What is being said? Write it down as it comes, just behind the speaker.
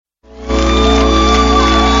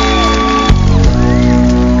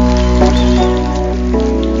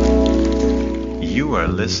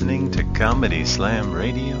listening to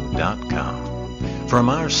ComedySlamRadio.com. From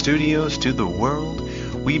our studios to the world,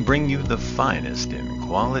 we bring you the finest in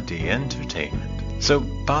quality entertainment. So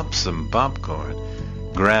pop some popcorn,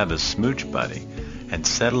 grab a smooch buddy, and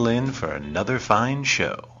settle in for another fine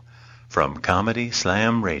show from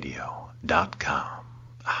ComedySlamRadio.com.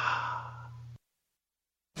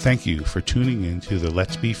 Thank you for tuning in to the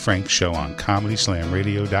Let's Be Frank show on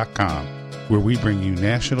ComedySlamRadio.com, where we bring you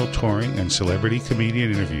national touring and celebrity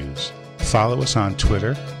comedian interviews. Follow us on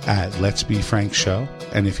Twitter at Let's Be Frank Show,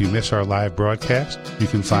 and if you miss our live broadcast, you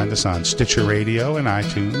can find us on Stitcher Radio and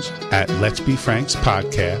iTunes at Let's Be Frank's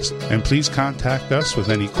Podcast, and please contact us with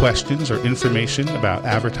any questions or information about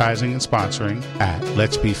advertising and sponsoring at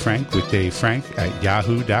Let's Be Frank with Dave Frank at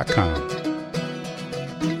yahoo.com.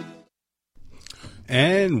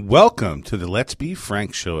 And welcome to the Let's Be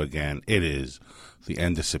Frank show again. It is the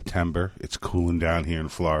end of September. It's cooling down here in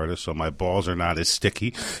Florida, so my balls are not as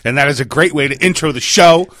sticky. And that is a great way to intro the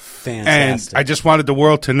show. Fantastic. And I just wanted the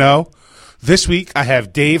world to know, this week I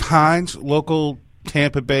have Dave Hines, local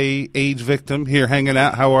Tampa Bay AIDS victim, here hanging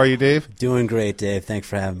out. How are you, Dave? Doing great, Dave. Thanks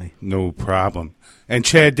for having me. No problem. And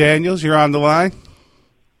Chad Daniels, you're on the line.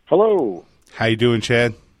 Hello. How you doing,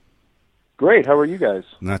 Chad? Great. How are you guys?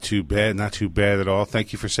 Not too bad. Not too bad at all.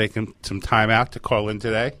 Thank you for taking some time out to call in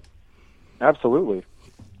today. Absolutely.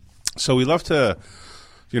 So we love to,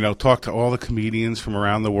 talk to all the comedians from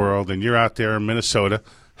around the world, and you're out there in Minnesota.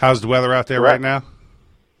 How's the weather out there Correct. right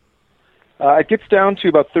now? It gets down to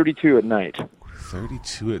about 32 at night.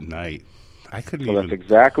 32 at night. I couldn't So even... that's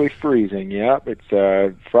exactly freezing, yep. It's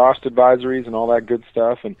frost advisories and all that good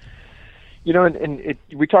stuff. And,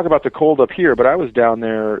 we talk about the cold up here, but I was down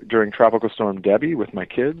there during Tropical Storm Debbie with my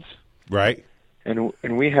kids. Right. And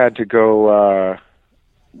we had to go...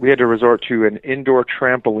 we had to resort to an indoor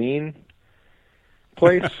trampoline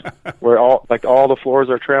place where all the floors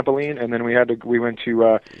are trampoline, and then we went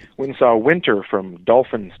and saw Winter from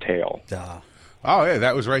Dolphin's Tale. Oh yeah,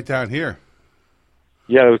 that was right down here.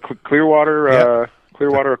 Yeah, it was Clearwater. Yeah.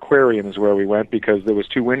 Clearwater Aquarium is where we went because it was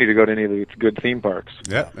too windy to go to any of the good theme parks.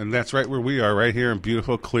 Yeah, and that's right where we are, right here in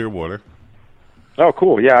beautiful Clearwater. Oh,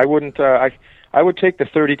 cool. Yeah, I wouldn't. I would take the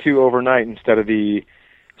 32 overnight instead of the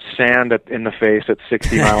sand in the face at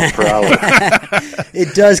 60 miles per hour.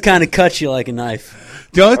 It does kind of cut you like a knife.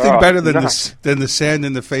 The only thing better than the sand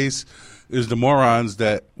in the face is the morons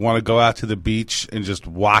that want to go out to the beach and just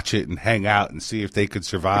watch it and hang out and see if they could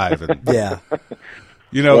survive. And, Yeah.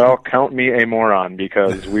 Well, count me a moron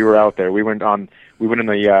because we were out there. We went in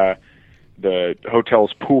the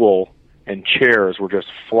hotel's pool, and chairs were just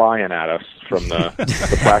flying at us from the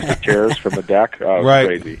plastic chairs from the deck. Oh, it was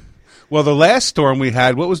crazy. Well, the last storm we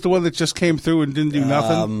had, what was the one that just came through and didn't do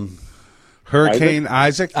nothing? Hurricane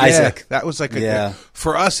Isaac? Isaac. Yeah, that was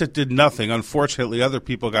for us, it did nothing. Unfortunately, other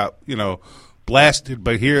people got, blasted,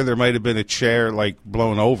 but here there might have been a chair,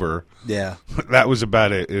 blown over. Yeah. That was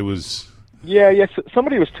about it. It was... Yeah,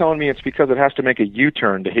 somebody was telling me it's because it has to make a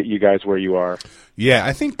U-turn to hit you guys where you are. Yeah,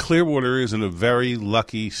 I think Clearwater is in a very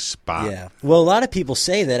lucky spot. Yeah. Well, a lot of people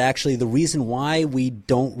say that actually the reason why we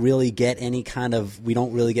don't really get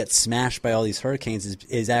smashed by all these hurricanes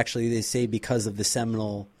is actually, they say, because of the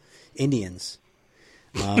Seminole Indians.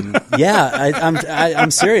 I'm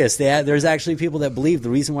serious. There's actually people that believe the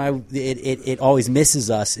reason why it always misses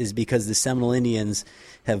us is because the Seminole Indians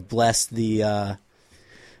have blessed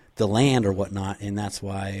the land or whatnot, and that's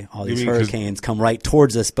why all these hurricanes come right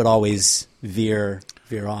towards us, but always veer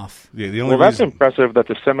off. Yeah, that's impressive that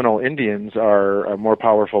the Seminole Indians are more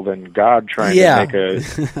powerful than God trying to make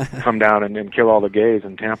come down and kill all the gays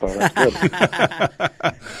in Tampa. That's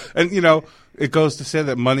good. And it goes to say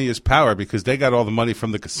that money is power because they got all the money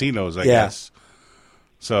from the casinos, I guess.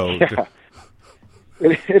 So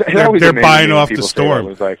they're buying off the storm. It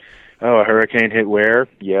was like, a hurricane hit where?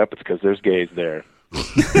 Yep, it's because there's gays there.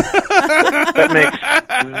 That makes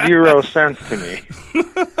zero sense to me.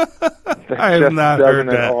 I have not heard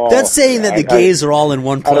that. That's saying that the gays are all in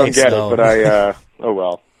one place. I don't get it, but oh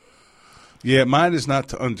well. Yeah, mine is not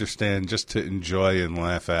to understand, just to enjoy and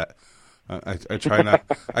laugh at. I try not.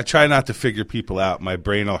 I try not to figure people out. My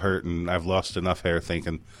brain will hurt, and I've lost enough hair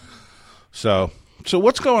thinking. So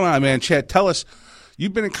what's going on, man? Chad, tell us.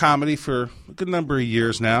 You've been in comedy for a good number of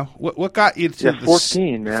years now. What got you to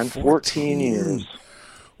 14, man. 14 years.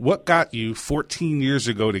 What got you 14 years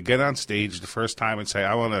ago to get on stage the first time and say,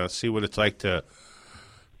 I want to see what it's like to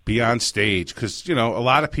be on stage? Because, a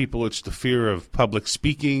lot of people, it's the fear of public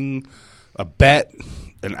speaking, a bet,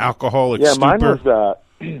 an alcoholic stupor.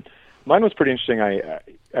 Mine was pretty interesting.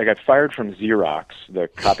 I got fired from Xerox, the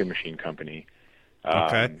copy machine company.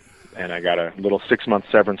 Okay. And I got a little 6-month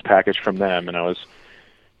severance package from them, and I was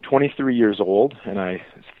 23 years old, and I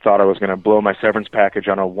thought I was going to blow my severance package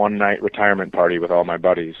on a one-night retirement party with all my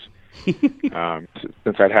buddies,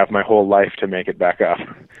 since I'd have my whole life to make it back up.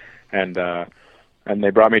 And they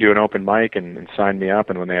brought me to an open mic and signed me up,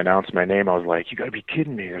 and when they announced my name, I was like, you got to be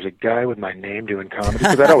kidding me. There's a guy with my name doing comedy?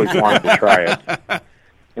 Because I'd always wanted to try it.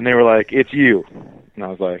 And they were like, it's you. And I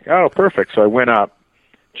was like, oh, perfect. So I went up,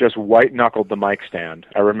 just white-knuckled the mic stand.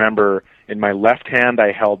 I remember in my left hand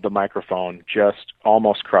I held the microphone, just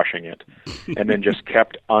almost crushing it, and then just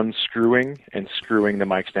kept unscrewing and screwing the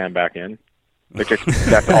mic stand back in.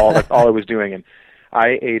 That's all I was doing. And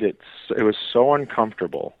I ate it. It was so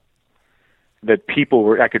uncomfortable that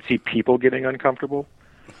I could see people getting uncomfortable.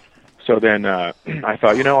 So then I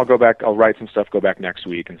thought, I'll go back, I'll write some stuff, go back next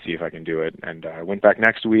week and see if I can do it. And I went back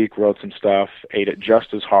next week, wrote some stuff, ate it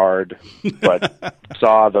just as hard, but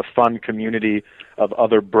saw the fun community of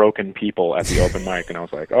other broken people at the open mic, and I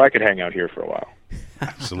was like, I could hang out here for a while.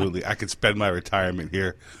 Absolutely. I could spend my retirement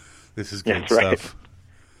here. This is good stuff. Right.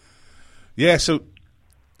 Yeah, so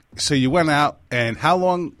you went out, and how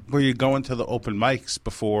long were you going to the open mics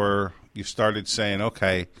before you started saying,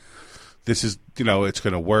 okay, this is, it's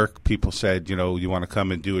going to work? People said, you want to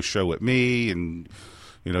come and do a show with me, and,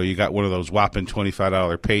 you got one of those whopping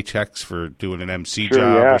 $25 paychecks for doing an MC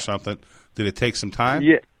job or something. Did it take some time?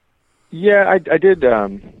 Yeah, I did.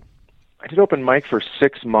 I did open mic for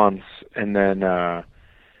 6 months, and then I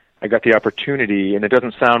got the opportunity, and it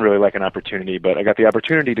doesn't sound really like an opportunity, but I got the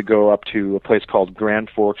opportunity to go up to a place called Grand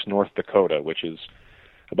Forks, North Dakota, which is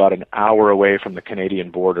about an hour away from the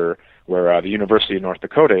Canadian border, where the University of North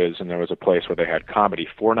Dakota is, and there was a place where they had comedy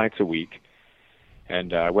 4 nights a week.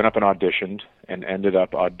 And I went up and auditioned, and ended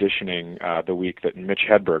up auditioning the week that Mitch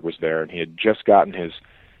Hedberg was there, and he had just gotten his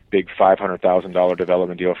big $500,000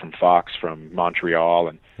 development deal from Fox from Montreal,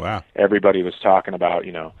 and wow. Everybody was talking about,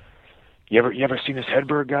 you ever seen this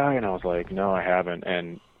Hedberg guy? And I was like, no, I haven't.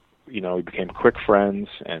 And we became quick friends,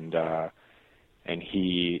 and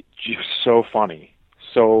he just so funny.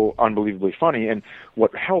 So unbelievably funny. And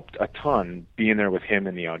what helped a ton being there with him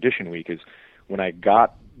in the audition week is when I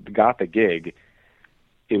got the gig,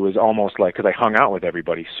 it was almost like, because I hung out with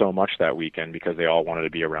everybody so much that weekend because they all wanted to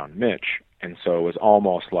be around Mitch. And so it was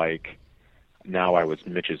almost like now I was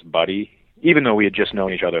Mitch's buddy, even though we had just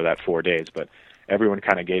known each other that 4 days. But everyone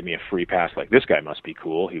kind of gave me a free pass, like, this guy must be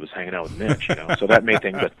cool. He was hanging out with Mitch, So that made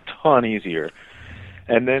things a ton easier.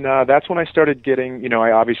 And then that's when I started getting,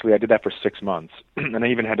 I did that for 6 months. And I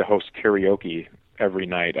even had to host karaoke every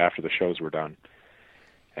night after the shows were done.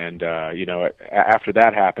 And, after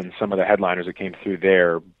that happened, some of the headliners that came through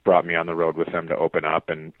there brought me on the road with them to open up,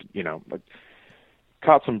 and,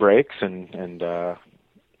 caught some breaks, and I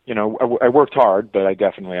worked hard, but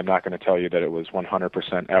I'm not going to tell you that it was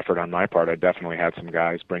 100% effort on my part. I definitely had some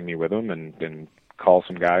guys bring me with them and call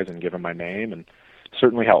some guys and give them my name, and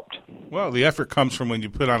certainly helped. Well, the effort comes from when you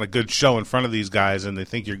put on a good show in front of these guys and they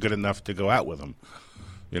think you're good enough to go out with them.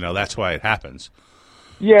 That's why it happens.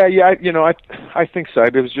 Yeah, I think so.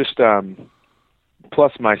 It was just,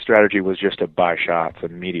 plus my strategy was just to buy shots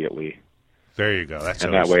immediately. There you go. That's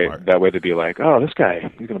and smart. That way they'd be like, oh, this guy,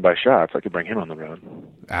 he's going to buy shots. I could bring him on the road.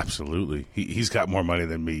 Absolutely. He's got more money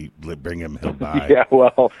than me. Bring him, he'll buy. Yeah,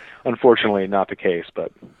 well, unfortunately not the case,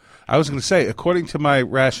 but... I was going to say, according to my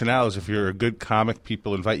rationales, if you're a good comic,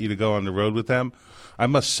 people invite you to go on the road with them. I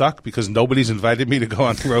must suck because nobody's invited me to go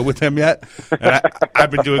on the road with them yet. And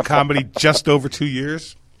I've been doing comedy just over 2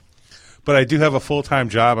 years. But I do have a full-time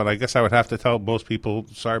job, and I guess I would have to tell most people,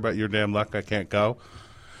 sorry about your damn luck, I can't go.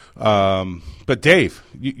 But Dave,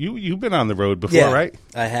 you've been on the road before, right?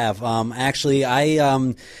 I have. Actually, I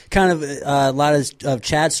kind of a lot of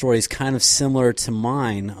Chad's stories kind of similar to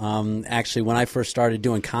mine. Actually, when I first started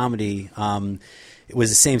doing comedy, it was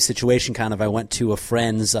the same situation. Kind of, I went to a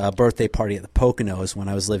friend's birthday party at the Poconos when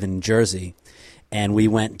I was living in Jersey, and we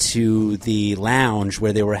went to the lounge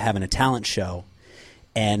where they were having a talent show.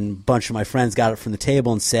 And a bunch of my friends got up from the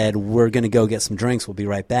table and said, we're going to go get some drinks. We'll be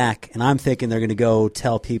right back. And I'm thinking they're going to go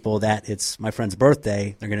tell people that it's my friend's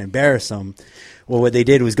birthday. They're going to embarrass them. Well, what they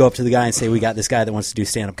did was go up to the guy and say, we got this guy that wants to do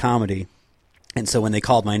stand-up comedy. And so when they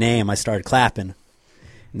called my name, I started clapping.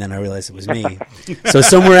 And then I realized it was me. So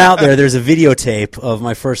somewhere out there's a videotape of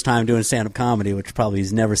my first time doing stand-up comedy, which probably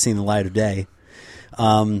has never seen the light of day.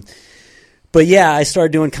 But yeah, I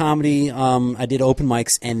started doing comedy. I did open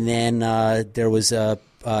mics, and then there was a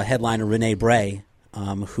headliner, Renee Bray,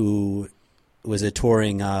 who was a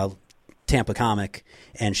touring Tampa comic,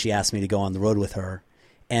 and she asked me to go on the road with her.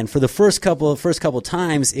 And for the first couple of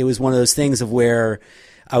times, it was one of those things of where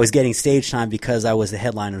I was getting stage time because I was the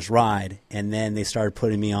headliner's ride, and then they started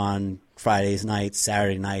putting me on Fridays nights,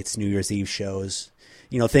 Saturday nights, New Year's Eve shows.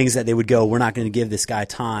 things that they would go, we're not going to give this guy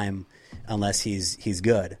time unless he's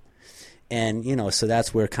good. And, so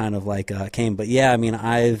that's where kind of like came. But yeah, I mean,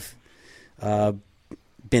 I've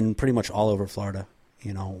been pretty much all over Florida,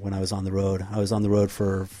 when I was on the road. I was on the road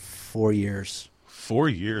for 4 years. 4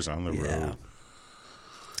 years on the road. Yeah.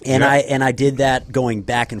 And I did that going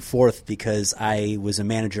back and forth because I was a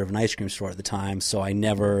manager of an ice cream store at the time, so I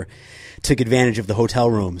never took advantage of the hotel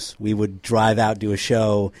rooms. We would drive out, do a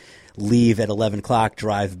show, leave at 11 o'clock,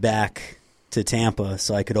 drive back to Tampa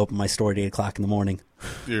so I could open my store at 8 o'clock in the morning.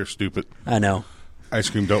 You're stupid. I know. Ice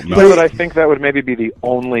cream don't melt. But I think that would maybe be the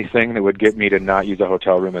only thing that would get me to not use a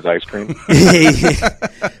hotel room as ice cream.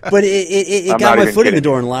 But it got my foot in the kidding.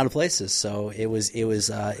 door in a lot of places, so it was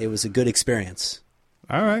a good experience.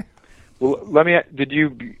 All right. Well, did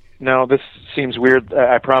you, now this seems weird.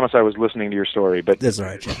 I promise I was listening to your story, but. That's all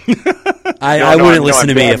right, Jim. I wouldn't listen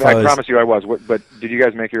to me if I was. I promise you I was. But did you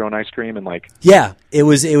guys make your own ice cream and like? Yeah, it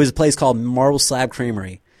was a place called Marble Slab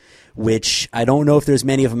Creamery, which I don't know if there's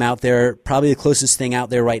many of them out there. Probably the closest thing out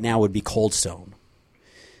there right now would be Cold Stone.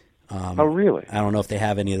 Oh, really? I don't know if they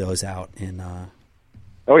have any of those out in.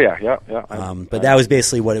 Oh yeah. But that was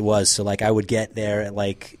basically what it was. So like I would get there at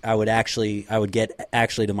like I would get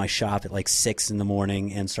to my shop at like 6 in the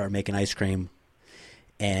morning and start making ice cream,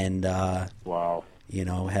 and wow,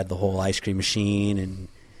 had the whole ice cream machine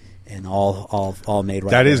and all made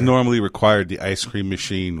right. That there. is normally required, the ice cream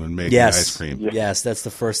machine when making ice cream. Yes, that's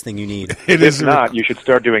the first thing you need. If not, you should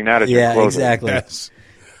start doing that as your closer. Exactly. Yes.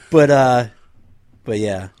 But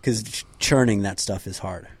yeah, because churning that stuff is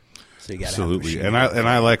hard. So you got absolutely, and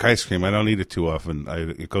I like ice cream. I don't eat it too often.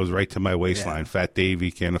 It goes right to my waistline. Yeah. Fat Davey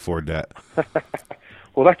can't afford that.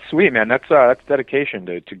 Well, that's sweet, man. That's dedication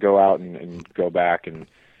to go out and go back and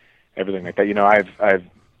everything like that. I've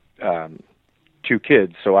 2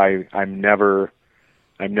 kids, so I'm never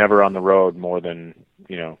on the road more than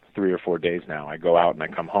 3 or 4 days now. I go out and I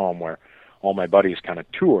come home where all my buddies kind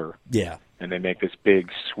of tour. Yeah. And they make this big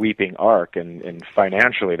sweeping arc, and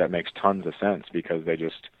financially that makes tons of sense because they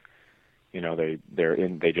just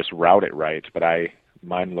they just route it right. But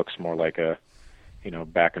mine looks more like a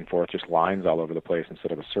back and forth, just lines all over the place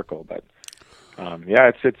instead of a circle. But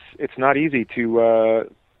yeah, it's not easy to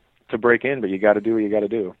break in, but you got to do what you got to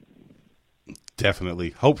do.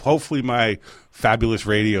 Definitely. Hopefully my fabulous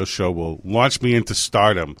radio show will launch me into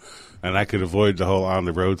stardom and I could avoid the whole on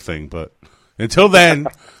the road thing. But until then,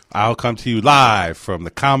 I'll come to you live from the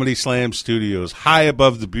Comedy Slam studios high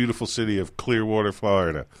above the beautiful city of Clearwater,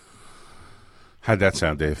 Florida. How'd that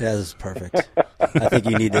sound, Dave? That was perfect. I think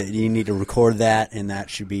you need to record that, and that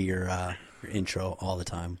should be your intro all the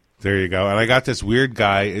time. There you go. And I got this weird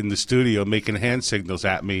guy in the studio making hand signals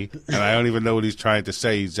at me, and I don't even know what he's trying to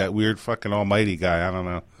say. He's that weird fucking almighty guy. I don't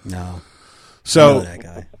know. No. So I know that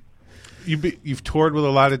guy. You've toured with a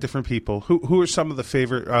lot of different people. Who are some of the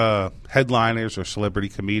favorite headliners or celebrity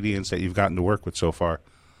comedians that you've gotten to work with so far?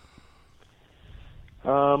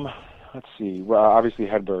 Let's see. Well, obviously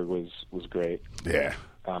Hedberg was great. Yeah.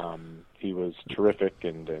 He was terrific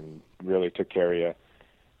and really took care of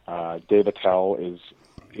you. Dave Attell is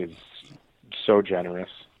so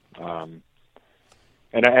generous. And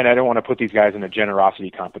I don't want to put these guys in a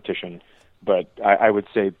generosity competition, but I would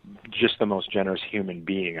say just the most generous human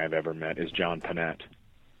being I've ever met is John Panette.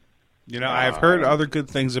 I've heard other good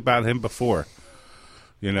things about him before.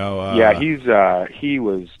 Yeah, he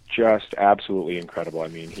was just absolutely incredible. I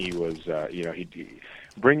mean, he was, he'd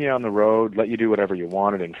bring you on the road, let you do whatever you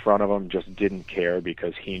wanted in front of him, just didn't care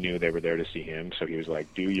because he knew they were there to see him. So he was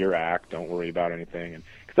like, do your act, don't worry about anything. And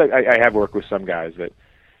because I have worked with some guys that,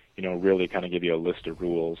 really kind of give you a list of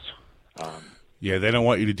rules. Yeah, they don't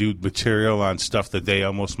want you to do material on stuff that they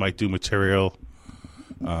almost might do material.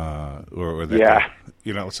 Or that yeah.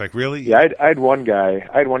 It's like, really? Yeah, I had one guy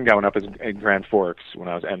went up in Grand Forks when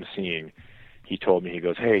I was emceeing. He told me, he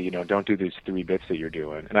goes, hey, don't do these 3 bits that you're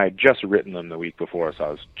doing. And I had just written them the week before, so I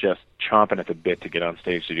was just chomping at the bit to get on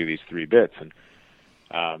stage to do these 3 bits. And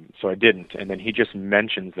so I didn't. And then he just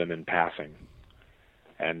mentions them in passing.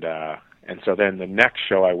 And so then the next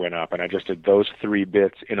show I went up, and I just did those 3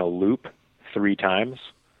 bits in a loop 3 times.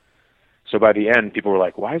 So by the end, people were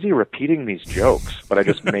like, why is he repeating these jokes? But I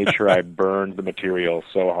just made sure I burned the material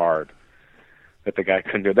so hard that the guy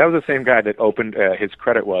couldn't do it. That was the same guy that opened, his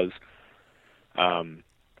credit was,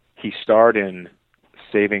 he starred in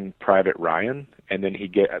Saving Private Ryan, and then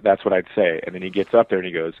that's what I'd say, and then he gets up there and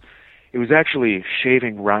he goes, it was actually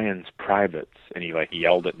Shaving Ryan's Privates, and he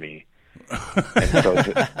yelled at me. And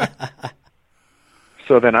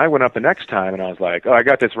so then I went up the next time, and I was like, oh, I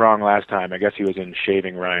got this wrong last time. I guess he was in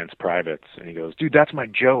Shaving Ryan's Privates. And he goes, dude, that's my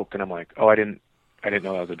joke. And I'm like, oh, I didn't I didn't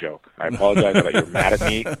know that was a joke. I apologize that you're mad at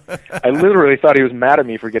me. I literally thought he was mad at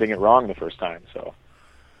me for getting it wrong the first time. So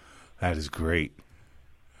that is great.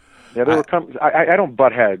 Yeah, there were I don't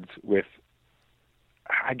butt heads with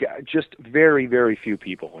just very, very few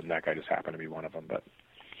people, and that guy just happened to be one of them. But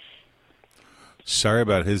sorry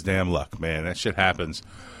about his damn luck, man. That shit happens.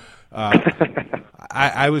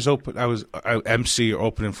 I was MC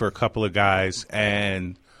opening for a couple of guys,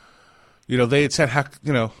 and they had said, how,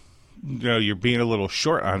 you're being a little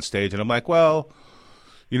short on stage, and I'm like, well,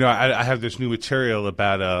 I have this new material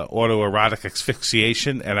about autoerotic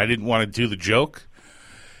asphyxiation, and I didn't want to do the joke,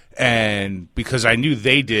 and because I knew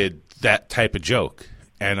they did that type of joke,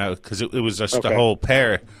 and because it was just a whole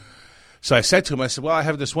pair. So I said to him, I said, well, I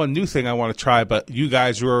have this one new thing I want to try, but you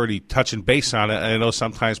guys were already touching base on it, and I know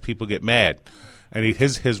sometimes people get mad. And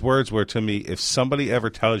his words were to me, if somebody ever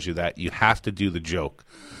tells you that, you have to do the joke.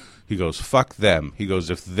 He goes, fuck them. He goes,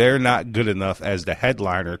 if they're not good enough as the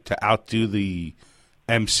headliner to outdo the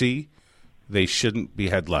MC, they shouldn't be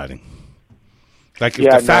headlining. Like,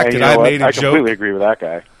 if the fact that I made a joke. I completely agree with that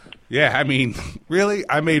guy. Yeah, I mean, really?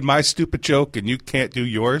 I made my stupid joke and you can't do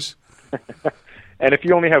yours? And if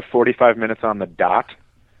you only have 45 minutes on the dot,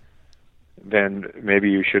 then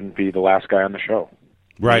maybe you shouldn't be the last guy on the show.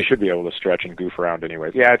 Right. You should be able to stretch and goof around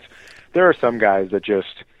anyways. Yeah, there are some guys that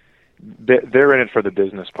just, they're in it for the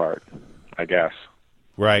business part, I guess.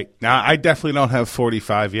 Right. Now, I definitely don't have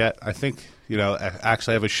 45 yet. I think,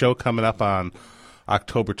 actually I have a show coming up on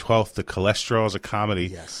October 12th, The Cholesterol is a Comedy.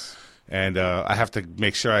 Yes. And I have to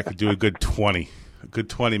make sure I could do a good 20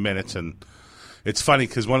 minutes. And it's funny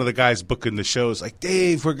because one of the guys booking the show is like,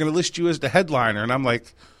 Dave, we're going to list you as the headliner. And I'm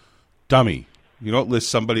like, dummy, you don't list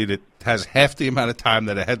somebody that has half the amount of time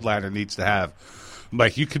that a headliner needs to have. I'm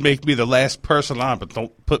like, you can make me the last person on, but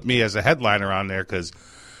don't put me as a headliner on there because,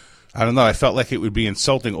 I don't know, I felt like it would be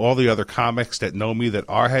insulting all the other comics that know me that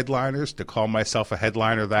are headliners to call myself a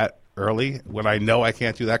headliner that early when I know I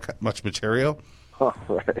can't do that much material. Oh,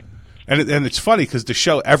 right. And it's funny because the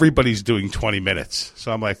show, everybody's doing 20 minutes.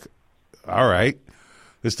 So I'm like, all right,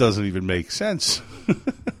 this doesn't even make sense.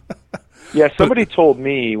 Yeah, somebody told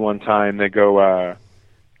me one time, they go,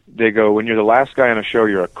 when you're the last guy on a show,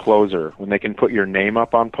 you're a closer. When they can put your name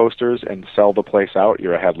up on posters and sell the place out,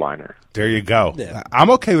 you're a headliner. There you go. Yeah. I'm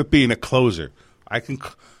okay with being a closer. I can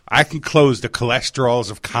close the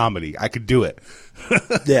Cholesterols of Comedy. I could do it.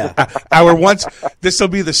 Yeah. This will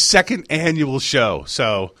be the second annual show,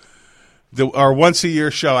 so our once a year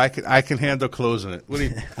show, I can handle closing it.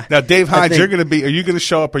 Now, Dave Hines, are you going to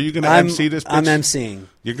show up? Are you going to MC this? Bitch? I'm MCing.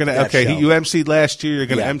 You're going to okay. Show. You MC'd last year. You're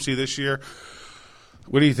going to MC this year.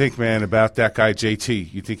 What do you think, man, about that guy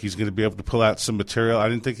JT? You think he's going to be able to pull out some material? I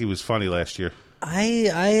didn't think he was funny last year.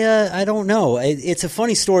 I don't know. It's a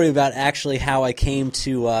funny story about actually how I came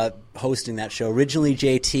to hosting that show. Originally,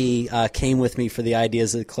 JT came with me for the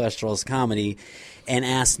Ideas of the Cholesterol's Comedy and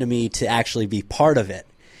asked me to actually be part of it.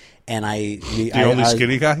 And the only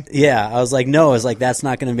skinny guy? Yeah. I was like, no. I was like, that's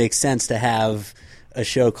not going to make sense to have a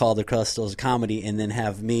show called The Cholesterol's Comedy and then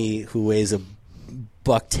have me, who weighs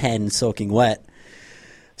 $110 soaking wet.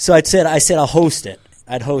 So I said, I'll host it.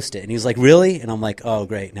 I'd host it. And he was like, really? And I'm like, oh,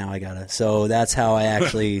 great. Now I got to. So that's how I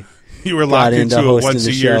actually You were locked into a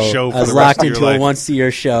once-a-year show for I was the rest locked of your into life. a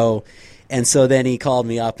once-a-year show. And so then he called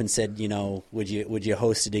me up and said, would you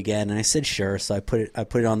host it again? And I said, sure. So I put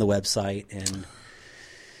it on the website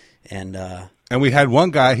and we had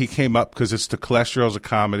one guy, he came up because it's The Cholesterol's a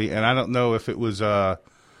Comedy, and I don't know if it was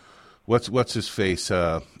what's his face,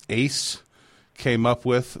 Ace came up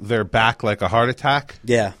with They're Back Like a Heart Attack.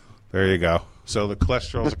 Yeah. There you go. So The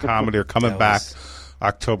Cholesterol's a Comedy are coming back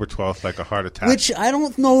October 12th like a heart attack. Which I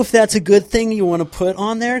don't know if that's a good thing you want to put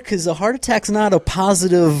on there because a heart attack's not a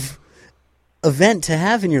positive event to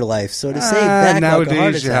have in your life. So to say back nowadays like a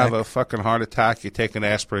heart attack, you have a fucking heart attack, you take an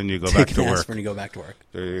aspirin, you go back to work. Aspirin, you go back to work.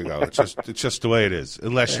 There you go. It's just the way it is.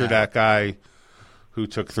 Unless you're that guy who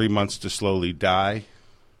took 3 months to slowly die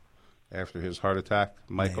after his heart attack,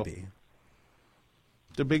 Michael. Maybe.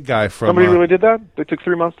 The big guy from somebody really did that? They took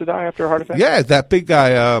 3 months to die after a heart attack? Yeah, that big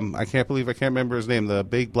guy. I can't remember his name. The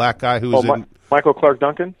big black guy who was in Michael Clark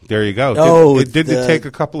Duncan. There you go. Oh, did it take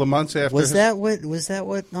a couple of months after? Was that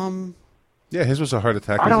what? Yeah, his was a heart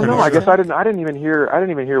attack. I don't know. I guess I didn't even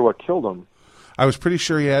hear what killed him. I was pretty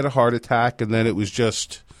sure he had a heart attack, and then it was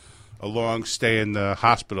just a long stay in the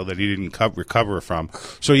hospital that he didn't recover from.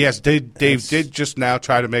 So yes, Dave did just now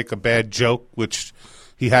try to make a bad joke, which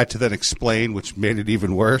he had to then explain, which made it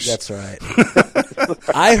even worse. That's right.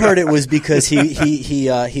 I heard it was because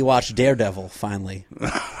he watched Daredevil finally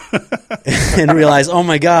and realized, oh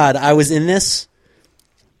my God, I was in this.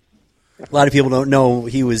 A lot of people don't know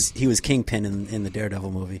he was Kingpin in the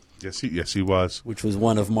Daredevil movie. Yes, he was. Which was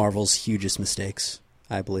one of Marvel's hugest mistakes,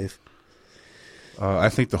 I believe. I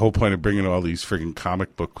think the whole point of bringing all these friggin'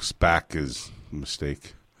 comic books back is a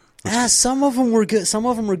mistake. Some of them were good. Some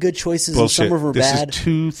of them were good choices, Bullshit. and some of them were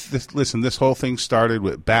bad. Listen, this whole thing started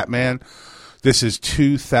with Batman. This is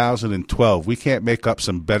 2012. We can't make up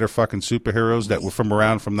some better fucking superheroes that were from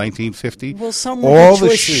 1950. Well, some were all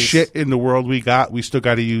good the choices. shit in the world we still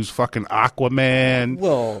got to use fucking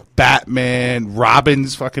Aquaman, Batman,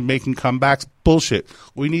 Robin's fucking making comebacks. Bullshit.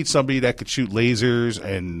 We need somebody that could shoot lasers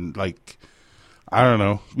and I don't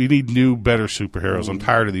know. We need new, better superheroes. I'm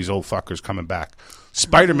tired of these old fuckers coming back.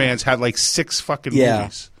 Spider-Man's had 6 fucking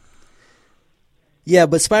movies. Yeah,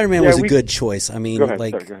 but Spider-Man was a good choice. I mean, go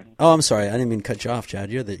ahead. Oh, I'm sorry. I didn't mean to cut you off,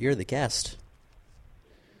 Chad. You're the guest.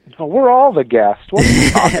 Oh, we're all the guests. What are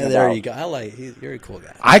you talking There about? you go. You're a cool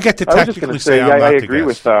guy. I get to I was just technically going to say, I'm not I the agree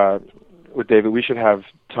guest. with David. We should have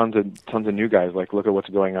tons of new guys. Look at what's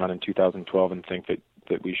going on in 2012 and think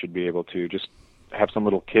that we should be able to just have some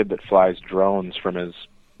little kid that flies drones from his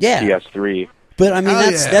PS3. But I mean,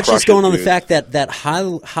 that's Crush just it, going on the dude. fact that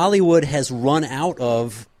Hollywood has run out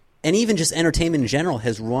of, and even just entertainment in general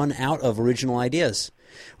has run out of original ideas.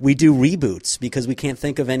 We do reboots because we can't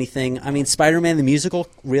think of anything. I mean, Spider-Man the musical,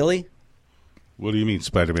 really? What do you mean,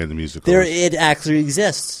 Spider-Man the musical? It actually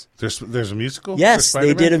exists. There's a musical? Yes, for they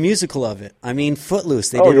Spider-Man? did a musical of it. I mean, Footloose.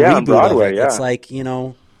 They Oh, did a yeah, on reboot Broadway, of it. yeah. It's like, you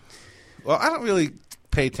know. Well, I don't really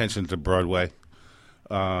pay attention to Broadway.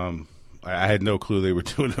 I had no clue they were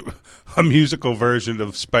doing a musical version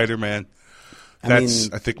of Spider-Man. I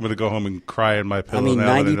think I'm going to go home and cry in my pillow. I mean, now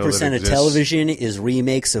that I know that 90% of exists. television is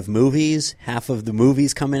remakes of movies. Half of the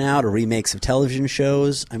movies coming out are remakes of television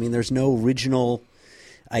shows. I mean, there's no original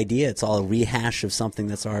idea. It's all a rehash of something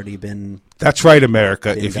that's already been. That's right,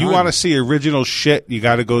 America. been If done. you want to see original shit, you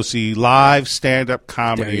got to go see live stand-up There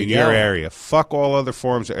comedy you in your go. area. Fuck all other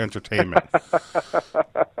forms of entertainment.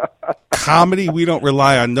 Comedy, we don't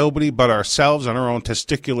rely on nobody but ourselves and our own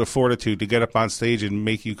testicular fortitude to get up on stage and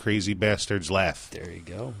make you crazy bastards laugh. There you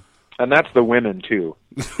go. And that's the women, too.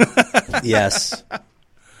 Yes.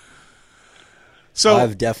 So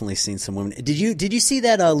I've definitely seen some women. Did you see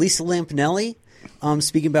that Lisa Lampanelli,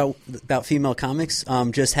 speaking about female comics,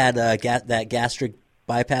 just had that gastric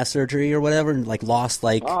bypass surgery or whatever, and lost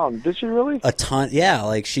Did she really? a ton.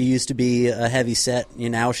 Yeah, she used to be a heavy set.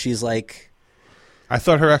 Now she's I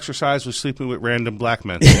thought her exercise was sleeping with random black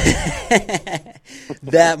men.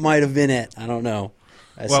 that might have been it. I don't know.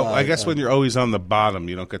 I guess when you're always on the bottom,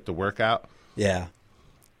 you don't get the workout. Yeah.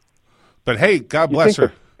 But hey, God You bless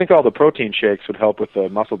her. think all the protein shakes would help with the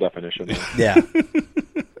muscle definition. though. Yeah.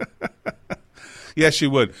 Yes, she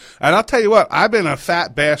would. And I'll tell you what, I've been a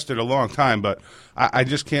fat bastard a long time, but I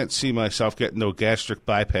just can't see myself getting no gastric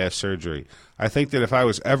bypass surgery. I think that if I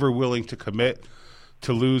was ever willing to commit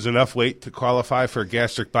to lose enough weight to qualify for a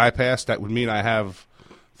gastric bypass, that would mean I have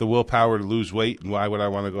the willpower to lose weight, and why would I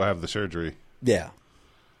want to go have the surgery? Yeah.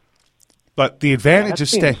 But the advantage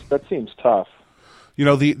is That seems tough.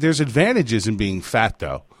 there's advantages in being fat,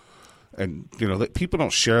 though. And, people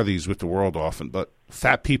don't share these with the world often, but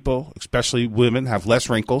fat people, especially women, have less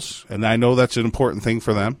wrinkles, and I know that's an important thing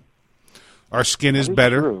for them. Our skin is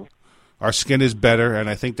better. True. Our skin is better, and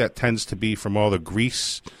I think that tends to be from all the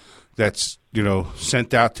grease that's,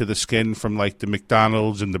 sent out to the skin from, the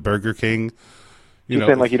McDonald's and the Burger King. You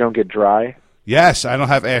saying you don't get dry? Yes, I don't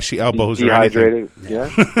have ashy elbows or anything.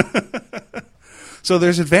 Dehydrated? Yeah. So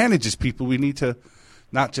there's advantages, people. We need to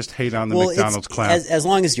not just hate on the McDonald's clown. As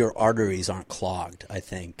long as your arteries aren't clogged, I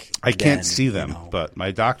think. I can't then, see them, but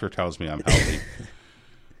my doctor tells me I'm healthy.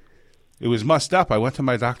 It was mussed up. I went to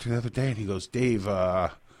my doctor the other day, and he goes, Dave,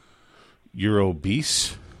 you're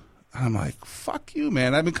obese? And I'm like, fuck you,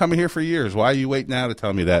 man. I've been coming here for years. Why are you waiting now to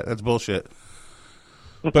tell me that? That's bullshit.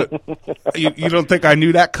 But you don't think I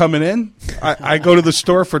knew that coming in? I go to the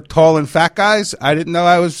store for tall and fat guys. I didn't know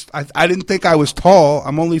I didn't think I was tall.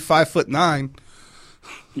 I'm only 5'9".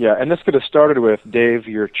 Yeah, and this could have started with, Dave,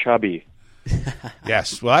 you're chubby.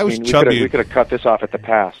 Yes. Well, I was We chubby. could have cut this off at the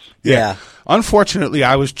pass. Yeah. Unfortunately,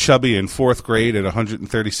 I was chubby in 4th grade at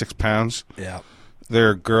 136 pounds. Yeah. There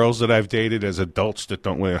are girls that I've dated as adults that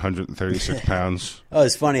don't weigh 136 pounds. Oh,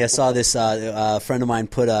 it's funny. I saw this friend of mine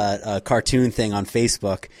put a cartoon thing on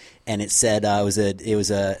Facebook, and it said it was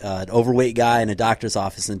an overweight guy in a doctor's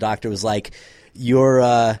office, and the doctor was like,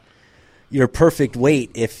 "You're perfect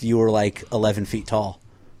weight if you were 11 feet tall."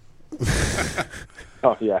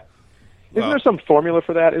 Oh, yeah. Isn't there some formula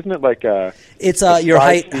for that? Isn't it It's your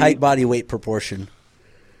 5 feet? height body weight proportion.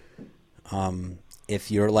 If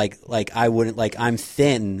you're I wouldn't I'm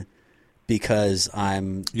thin because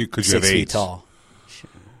I'm you have 6 feet AIDS. tall.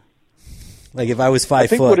 Like if I was 5 I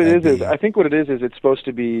think foot, what it I'd is be- I think what it is it's supposed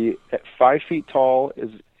to be at 5 feet tall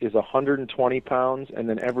is 120 pounds, and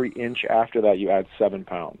then every inch after that you add 7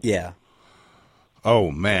 pounds. yeah.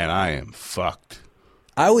 Oh man, I am fucked.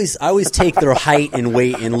 I always take their height and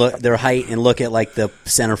weight and look at like the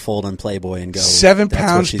centerfold in Playboy and go 7 "That's what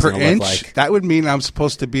pounds she's per gonna look inch. like." That would mean I'm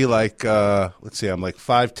supposed to be like, let's see, I'm like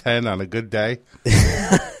 5'10" on a good day.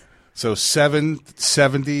 So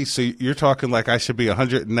 770. So you're talking like I should be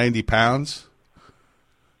 190 pounds.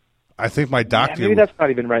 I think my doctor. Yeah, maybe that's not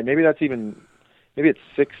even right. Maybe it's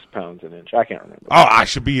 6 pounds an inch. I can't remember. Oh, I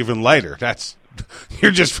should be even lighter.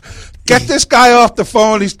 You're just get this guy off the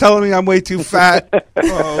phone. He's telling me I'm way too fat.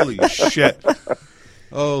 Holy shit!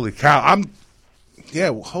 Holy cow!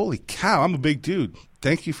 Holy cow! I'm a big dude.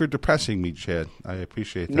 Thank you for depressing me, Chad. I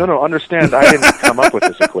appreciate that. No, understand. I didn't come up with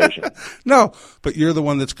this equation. No, but you're the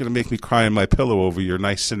one that's going to make me cry in my pillow over your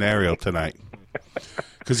nice scenario tonight.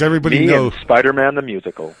 Because everybody Me knows. and Spider-Man the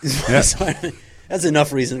musical. Yeah. That's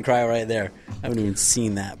enough reason to cry right there. I haven't even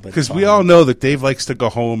seen that, but Because we all know that Dave likes to go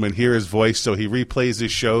home and hear his voice, so he replays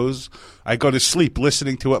his shows. I go to sleep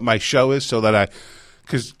listening to what my show is, so that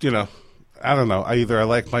because I don't know. I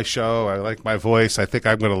like my show, I like my voice. I think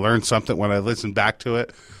I'm going to learn something when I listen back to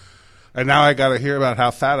it. And now I got to hear about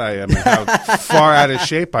how fat I am and how far out of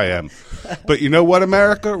shape I am. But you know what,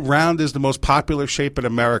 America? Round is the most popular shape in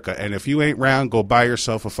America. And if you ain't round, go buy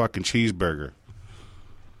yourself a fucking cheeseburger.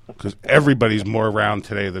 Because everybody's more round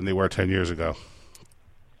today than they were 10 years ago.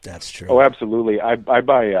 That's true. Oh, absolutely. I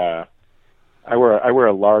buy. I wear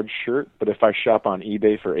a large shirt, but if I shop on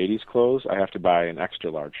eBay for 80s clothes, I have to buy an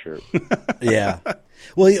extra large shirt. Yeah.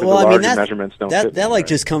 Well, I mean larger measurements don't fit that me, like right?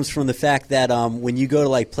 just comes from the fact that when you go to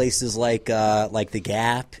like places like the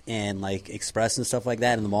Gap and like Express and stuff like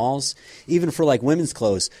that in the malls, even for like women's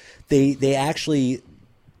clothes, they actually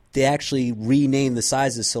rename the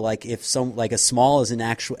sizes. So like if a small is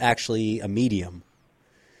actually a medium.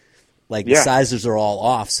 Like the sizes are all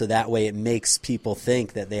off, so that way it makes people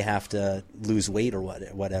think that they have to lose weight or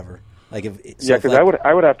whatever. Like Because I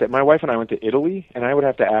would have to. My wife and I went to Italy, and I would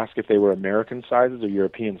have to ask if they were American sizes or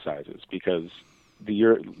European sizes, because the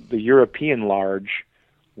European large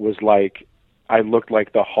was like I looked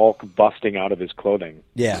like the Hulk busting out of his clothing,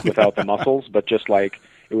 without the muscles, but just like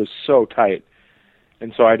it was so tight.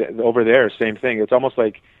 And so over there, same thing. It's almost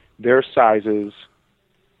like their sizes.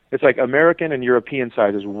 It's like American and European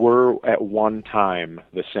sizes were at one time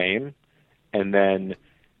the same, and then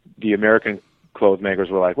the American clothes makers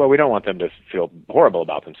were like, well, we don't want them to feel horrible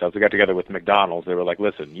about themselves. They got together with McDonald's. They were like,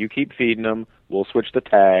 listen, you keep feeding them, we'll switch the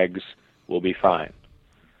tags, we'll be fine.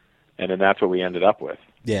 And then that's what we ended up with.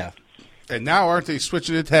 Yeah. And now aren't they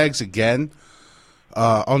switching the tags again?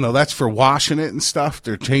 Oh, no, that's for washing it and stuff.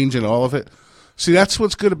 They're changing all of it. See, that's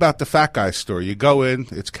what's good about the Fat Guy store. You go in,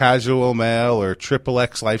 it's casual male or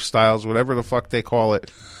XXX lifestyles, whatever the fuck they call it.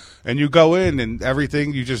 And you go in and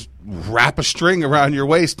everything, you just wrap a string around your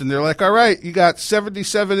waist and they're like, all right, you got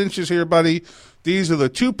 77 inches here, buddy. These are the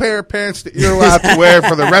 2 pair of pants that you're allowed to wear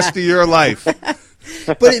for the rest of your life.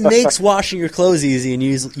 But it makes washing your clothes easy and you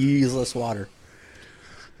use less water.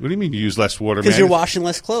 What do you mean you use less water, man? Because you're washing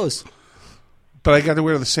less clothes. But I got to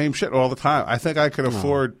wear the same shit all the time. I think I could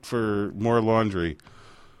afford for more laundry.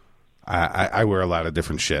 I wear a lot of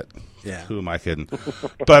different shit. Yeah. Who am I kidding?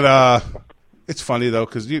 But it's funny, though,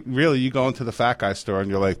 because you go into the Fat Guy store and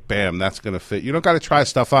you're like, bam, that's going to fit. You don't got to try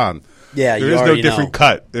stuff on. Yeah, there you is no already different know.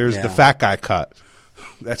 cut. There's the Fat Guy cut.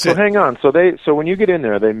 That's So it. hang on. So when you get in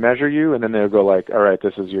there, they measure you, and then they'll go like, all right,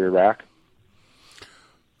 this is your rack?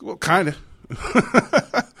 Well, kind of.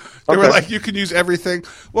 They were like, you can use everything.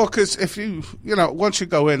 Well, because if once you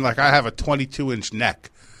go in, like I have a 22-inch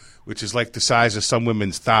neck, which is like the size of some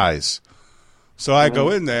women's thighs. So I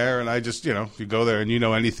go in there and I just, you go there and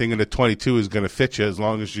anything in a 22 is going to fit you as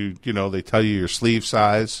long as they tell you your sleeve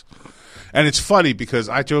size. And it's funny because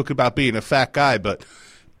I joke about being a fat guy, but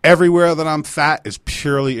everywhere that I'm fat is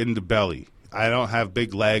purely in the belly. I don't have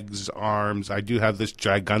big legs, arms. I do have this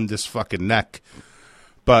gigundous fucking neck.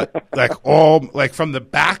 But like from the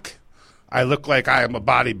back, I look like I am a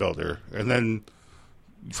bodybuilder. And then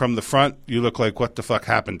from the front, you look like what the fuck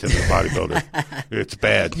happened to the bodybuilder. It's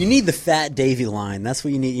bad. You need the Fat Davy line. That's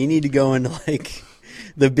what you need. You need to go into like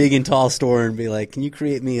the Big and Tall store and be like, can you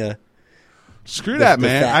create me a... Screw that,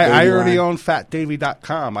 man. Fat Davy I already line. own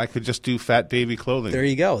FatDavy.com. I could just do Fat Davy clothing. There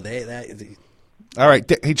you go. All right.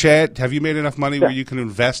 Hey, Chad, have you made enough money where you can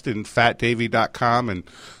invest in FatDavy.com and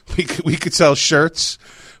we could sell shirts,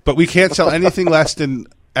 but we can't sell anything less than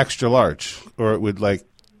extra large, or it would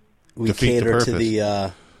we defeat the cater purpose. to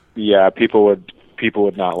the... Yeah, people would people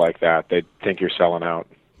would not like that. They'd think you're selling out.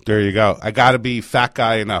 There you go. I got to be fat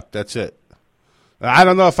guy and up. That's it. I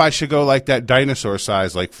don't know if I should go like that dinosaur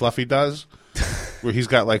size like Fluffy does, where he's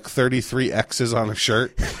got like 33 X's on a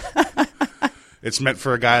shirt. It's meant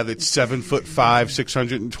for a guy that's 7'5",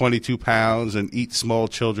 622 pounds, and eats small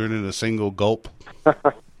children in a single gulp.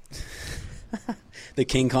 The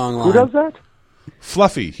King Kong line. Who does that?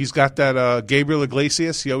 Fluffy. He's got that Gabriel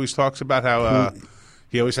Iglesias. He always talks about how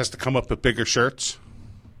he always has to come up with bigger shirts.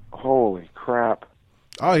 Holy crap.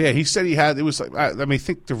 Oh, yeah. He said he had, it was like, I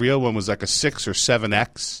think the real one was like a 6 or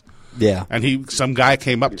 7X. Yeah. And some guy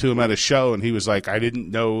came up to him at a show, and he was like, I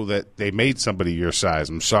didn't know that they made somebody your size.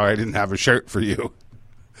 I'm sorry I didn't have a shirt for you.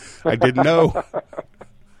 I didn't know.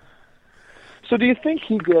 So do you think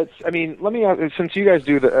he gets, I mean, let me ask, since you guys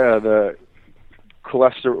do the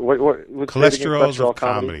cholesterol, what's Cholesterol's of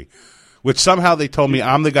comedy, which somehow they told me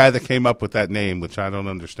I'm the guy that came up with that name, which I don't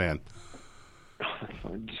understand.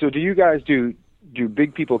 So do you guys do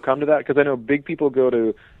big people come to that? Because I know big people go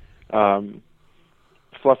to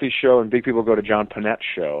Fluffy's show and big people go to John Panette's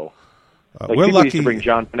show. Like we're people lucky used to bring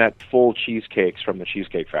John Panette full cheesecakes from the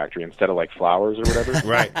Cheesecake Factory instead of like flowers or whatever.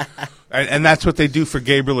 Right. And that's what they do for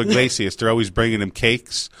Gabriel Iglesias. They're always bringing him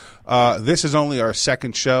cakes. This is only our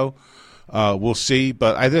second show. We'll see.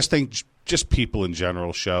 But I just think just people in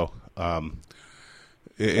general show.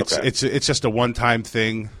 It's just a one-time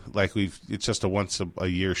thing. Like it's just a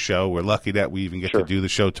once-a-year show. We're lucky that we even get to do the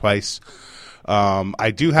show twice.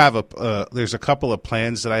 I do have there's a couple of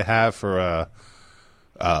plans that I have for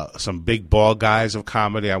some big ball guys of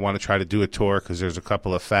comedy. I want to try to do a tour because there's a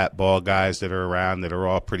couple of fat ball guys that are around that are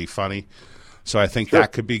all pretty funny. So I think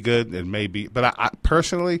that could be good and maybe. But I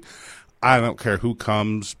personally, I don't care who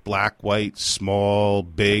comes, black, white, small,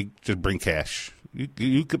 big. Just bring cash.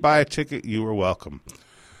 You could buy a ticket. You are welcome.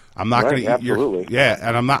 I'm not going to eat your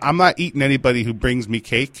and I'm not eating anybody who brings me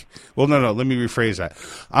cake. Well, no. Let me rephrase that.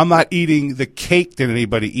 I'm not eating the cake that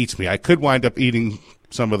anybody eats me. I could wind up eating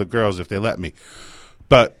some of the girls if they let me.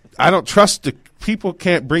 But I don't trust the people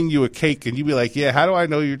can't bring you a cake and you be like, yeah, how do I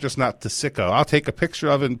know you're just not the sicko? I'll take a picture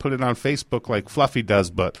of it and put it on Facebook like Fluffy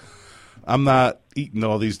does, but I'm not eating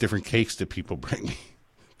all these different cakes that people bring me.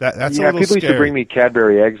 That's a little people scary. Used to bring me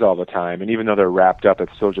Cadbury eggs all the time, and even though they're wrapped up,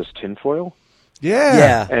 it's still just tinfoil.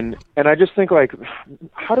 Yeah. And I just think, like,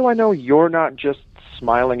 how do I know you're not just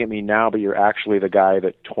smiling at me now, but you're actually the guy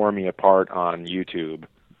that tore me apart on YouTube?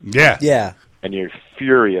 Yeah. Yeah. And you're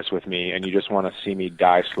furious with me, and you just want to see me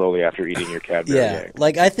die slowly after eating your Cadbury egg.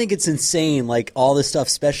 Like, I think it's insane, like, all this stuff,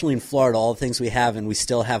 especially in Florida, all the things we have, and we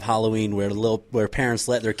still have Halloween where parents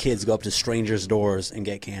let their kids go up to strangers' doors and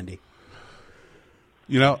get candy.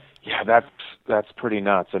 You know? Yeah, that's pretty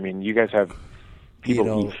nuts. I mean, you guys have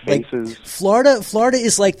people eat faces. Like, Florida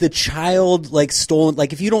is like the child, like, stolen.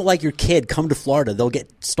 Like, if you don't like your kid, come to Florida. They'll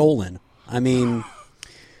get stolen. I mean...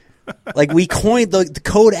 Like, we coined the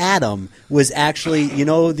Code Adam was actually, you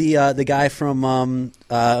know, the guy from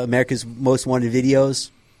America's Most Wanted Videos?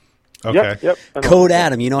 Okay. Yep. Code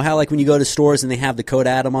Adam. You know how, like, when you go to stores and they have the Code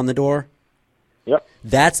Adam on the door? Yep.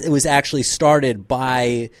 It was actually started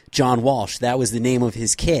by John Walsh. That was the name of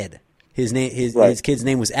his kid. His kid's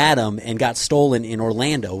name was Adam and got stolen in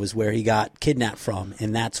Orlando, was where he got kidnapped from.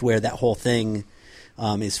 And that's where that whole thing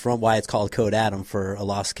is from, why it's called Code Adam, for a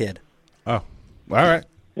lost kid. Oh, all right.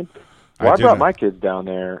 Well, I brought my kids down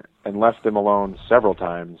there and left them alone several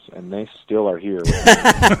times, and they still are here.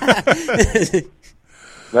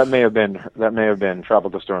 That may have been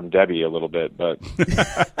Tropical Storm Debbie a little bit, but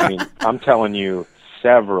I mean, I'm telling you,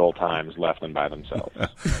 several times left them by themselves.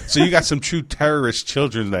 So you got some true terrorist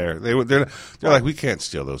children there. They're like, we can't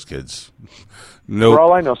steal those kids. Nope. For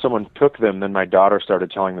all I know, someone took them. Then my daughter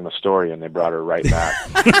started telling them a story, and they brought her right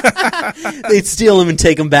back. They'd steal them and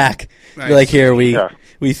take them back. Nice. Be like, here,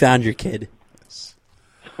 we found your kid.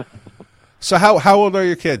 So how old are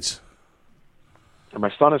your kids?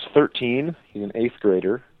 My son is 13. He's an 8th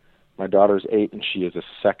grader. My daughter's 8, and she is a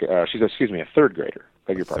third grader.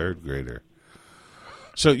 Beg your pardon. Third grader.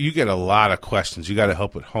 So you get a lot of questions. You got to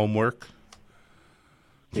help with homework?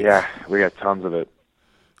 Yeah, we got tons of it.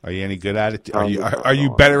 Are you any good at it? Are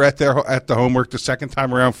you better at the homework the second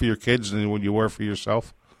time around for your kids than when you were for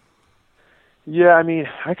yourself? Yeah, I mean,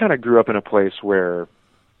 I kind of grew up in a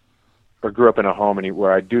home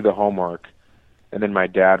where I'd do the homework, and then my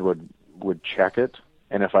dad would check it,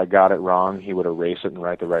 and if I got it wrong, he would erase it and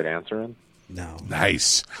write the right answer in. No.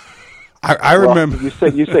 Nice. I remember.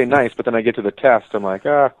 You say nice, but then I get to the test, I'm like,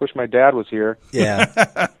 wish my dad was here.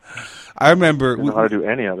 Yeah. I remember. I didn't know how to do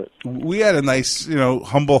any of it. We had a nice,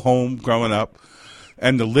 humble home growing up,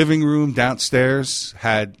 and the living room downstairs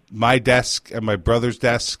had my desk and my brother's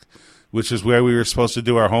desk which is where we were supposed to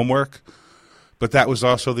do our homework. But that was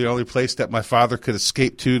also the only place that my father could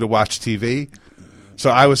escape to watch TV. So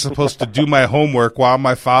I was supposed to do my homework while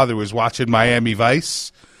my father was watching Miami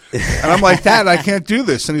Vice. And I'm like, Dad, I can't do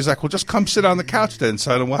this. And he's like, well, just come sit on the couch then,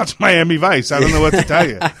 son, and watch Miami Vice. I don't know what to tell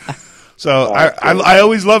you. So I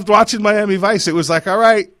always loved watching Miami Vice. It was like, all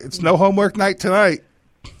right, it's no homework night tonight.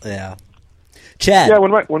 Yeah. Chad. Yeah,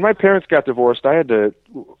 when my parents got divorced, I had to,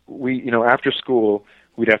 after school,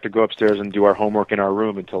 we'd have to go upstairs and do our homework in our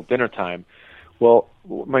room until dinner time. Well,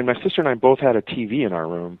 my sister and I both had a TV in our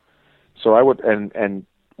room. So I would, and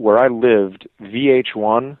where I lived,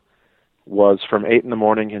 VH1 was from 8 in the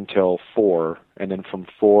morning until 4, and then from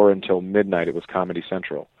 4 until midnight it was Comedy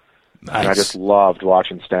Central. Nice. And I just loved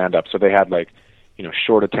watching stand-up. So they had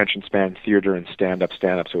short attention span theater and stand-up.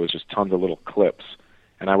 So it was just tons of little clips.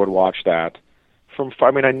 And I would watch that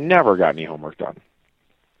I never got any homework done.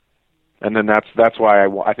 And then that's why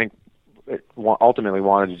I think ultimately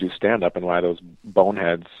wanted to do stand-up and why those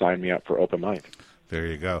boneheads signed me up for open mic. There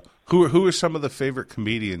you go. Who are some of the favorite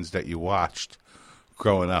comedians that you watched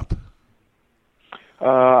growing up?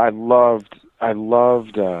 I loved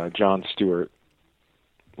Jon Stewart.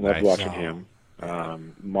 Loved Nice. watching him.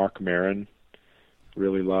 Mark Maron,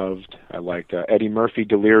 really loved. I liked Eddie Murphy.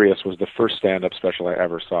 Delirious was the first stand-up special I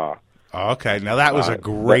ever saw. Oh, okay, now that was a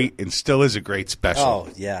great and still is a great special. Oh,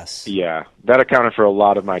 yes. Yeah, that accounted for a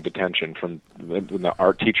lot of my detention. From when the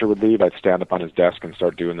art teacher would leave, I'd stand up on his desk and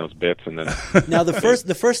start doing those bits, and then. Now the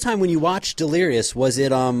first time when you watched Delirious, was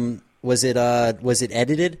it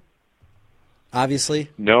edited? Obviously.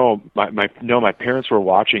 No, my parents were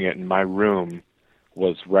watching it, and my room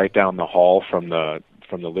was right down the hall from the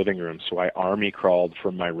living room. So I army crawled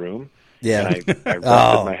from my room. Yeah. And I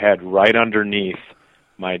rested my head right underneath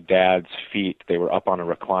my dad's feet. They were up on a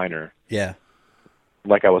recliner. Yeah.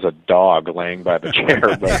 Like I was a dog laying by the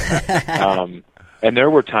chair. But, and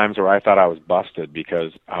there were times where I thought I was busted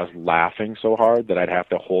because I was laughing so hard that I'd have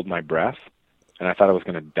to hold my breath, and I thought I was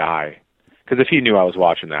going to die. Because if he knew I was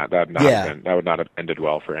watching that would not have ended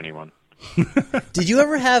well for anyone. Did you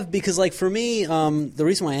ever have, because like for me, the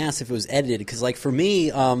reason why I asked if it was edited, because like for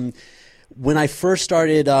me, when I first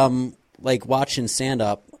started like watching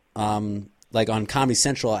stand-up, like on Comedy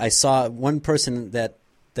Central, I saw one person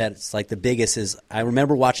that's like the biggest is, I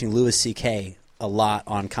remember watching Louis C.K. a lot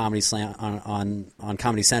on Comedy Slam on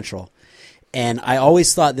Comedy Central, and I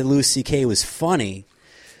always thought that Louis C.K. was funny,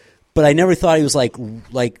 but I never thought he was like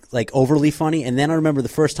overly funny. And then I remember the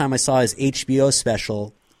first time I saw his HBO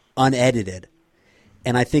special, unedited,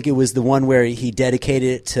 and I think it was the one where he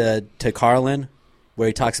dedicated it to Carlin, where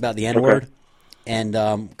he talks about the N-word. Okay. And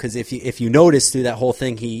because if you notice through that whole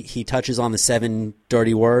thing, he touches on the 7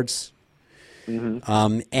 dirty words.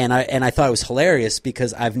 Mm-hmm. And I thought it was hilarious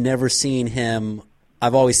because I've never seen him.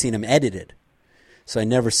 I've always seen him edited, so I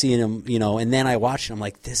never seen him. And then I watched him. I'm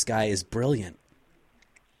like, this guy is brilliant.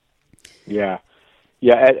 Yeah.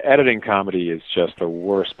 Editing comedy is just the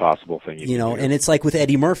worst possible thing you can do. And it's like with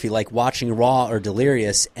Eddie Murphy, like watching Raw or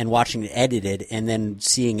Delirious and watching it edited and then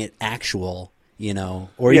seeing it actual.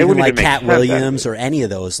 Or even like Cat Williams or any of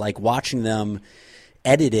those, like watching them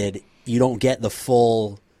edited, you don't get the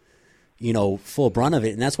full brunt of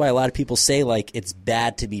it. And that's why a lot of people say like it's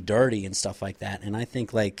bad to be dirty and stuff like that. And I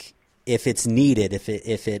think like if it's needed, if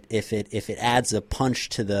it adds a punch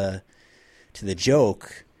to the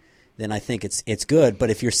joke, then I think it's good. But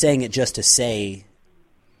if you're saying it just to say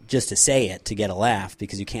it to get a laugh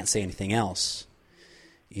because you can't say anything else,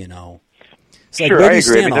 So sure, like, I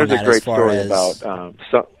agree. There's a great story as...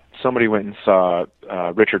 about somebody went and saw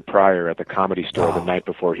Richard Pryor at the Comedy Store the night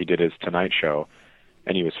before he did his Tonight Show,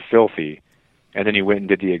 and he was filthy. And then he went and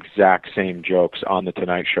did the exact same jokes on the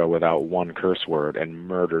Tonight Show without one curse word and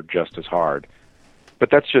murdered just as hard. But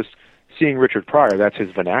that's just seeing Richard Pryor. That's his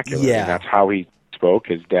vernacular. Yeah. And that's how he spoke.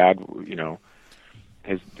 His dad,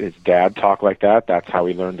 his dad talked like that. That's how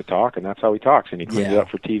he learned to talk, and that's how he talks. And he cleaned it up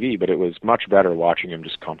for TV. But it was much better watching him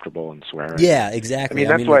just comfortable and swearing. Yeah, exactly.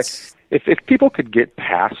 I mean, that's why if people could get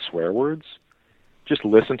past swear words, just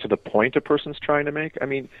listen to the point a person's trying to make. I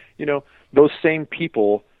mean, those same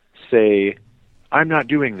people say, "I'm not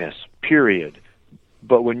doing this," period.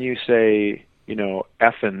 But when you say,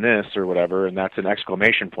 effing this or whatever, and that's an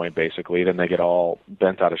exclamation point basically, then they get all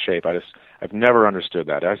bent out of shape. I've never understood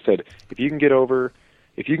that. I said, if you can get over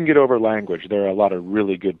language, there are a lot of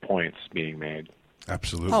really good points being made.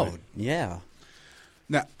 Absolutely. Oh, yeah.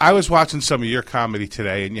 Now, I was watching some of your comedy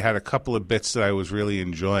today, and you had a couple of bits that I was really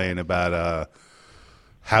enjoying about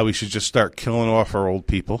how we should just start killing off our old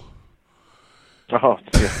people. Oh,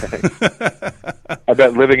 yeah. I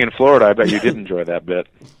bet living in Florida, I bet you did enjoy that bit.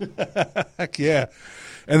 Heck yeah.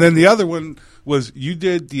 And then the other one was you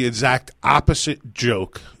did the exact opposite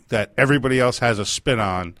joke that everybody else has a spin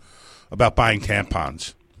on about buying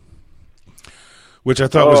tampons, which I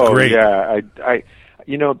thought was great. Yeah, I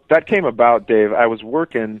that came about, Dave. I was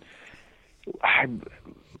working. I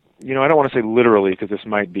don't want to say literally because this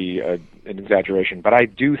might be an exaggeration, but I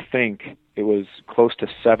do think it was close to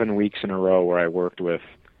 7 weeks in a row where I worked with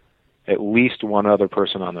at least one other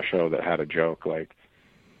person on the show that had a joke like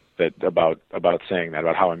that about saying that,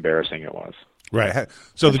 about how embarrassing it was. Right.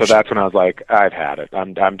 So that's when I was like, I've had it.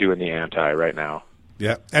 I'm doing the anti right now.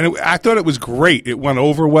 Yeah, and I thought it was great. It went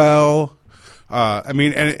over well.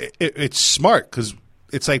 It's smart because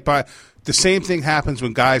it's like the same thing happens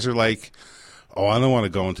when guys are like, oh, I don't want to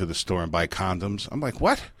go into the store and buy condoms. I'm like,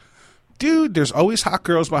 what? Dude, there's always hot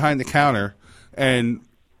girls behind the counter, and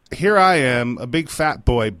here I am, a big fat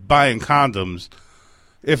boy, buying condoms.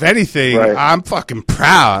 If anything, right. I'm fucking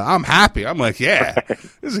proud. I'm happy. I'm like, yeah,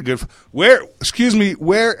 this is a good. Where are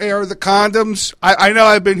the condoms? I know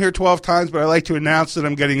I've been here 12 times, but I like to announce that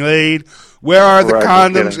I'm getting laid. Where are the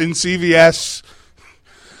condoms in CVS?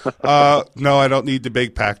 No, I don't need the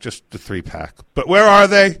big pack, just the 3-pack. But where are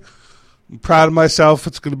they? I'm proud of myself.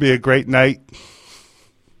 It's going to be a great night.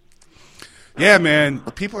 Yeah, man.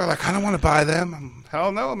 People are like, I don't want to buy them.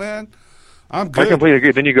 Hell no, man. I'm good. I completely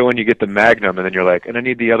agree. Then you go and you get the Magnum, and then you're like, and I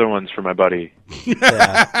need the other ones for my buddy.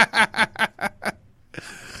 Yeah.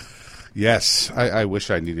 Yes, I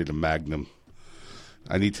wish I needed a Magnum.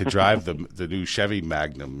 I need to drive the new Chevy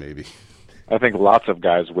Magnum, maybe. I think lots of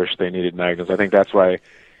guys wish they needed Magnums. I think that's why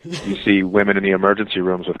you see women in the emergency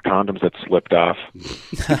rooms with condoms that slipped off.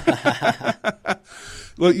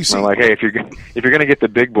 Well, you see, I'm like, hey, if you're going to get the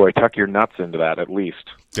big boy, tuck your nuts into that at least.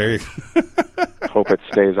 There you Hope it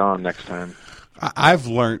stays on next time. I've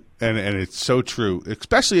learned, and it's so true,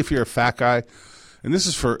 especially if you're a fat guy, and this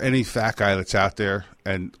is for any fat guy that's out there,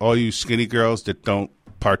 and all you skinny girls that don't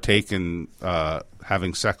partake in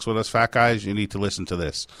having sex with us fat guys, you need to listen to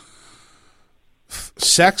this.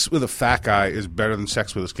 Sex with a fat guy is better than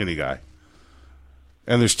sex with a skinny guy.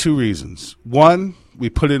 And there's 2 reasons. 1, we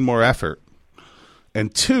put in more effort.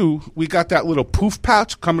 And 2, we got that little poof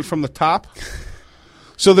pouch coming from the top.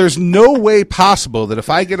 So there's no way possible that if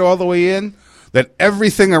I get all the way in, that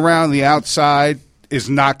everything around the outside is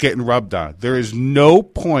not getting rubbed on. There is no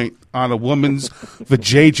point on a woman's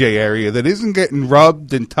vajayjay area that isn't getting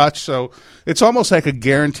rubbed and touched. So it's almost like a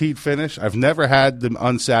guaranteed finish. I've never had them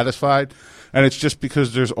unsatisfied. And it's just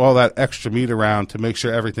because there's all that extra meat around to make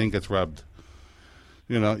sure everything gets rubbed.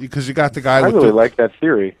 You know, because you got the guy with really like that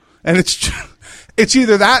theory. And it's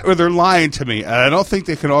either that or they're lying to me. And I don't think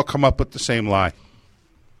they can all come up with the same lie.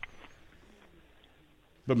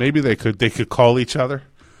 But maybe they could call each other.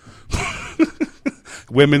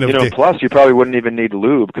 Women of plus you probably wouldn't even need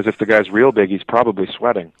lube because if the guy's real big, he's probably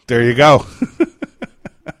sweating. There you go.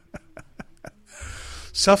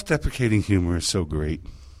 Self-deprecating humor is so great.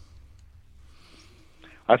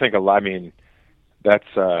 I think that's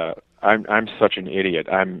I'm such an idiot.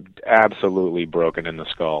 I'm absolutely broken in the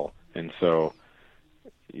skull, and so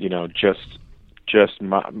just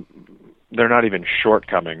they're not even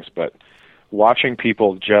shortcomings, but watching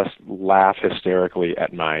people just laugh hysterically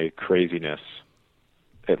at my craziness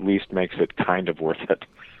at least makes it kind of worth it.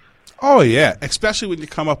 Oh yeah, especially when you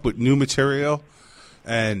come up with new material,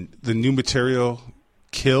 and the new material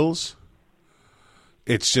kills.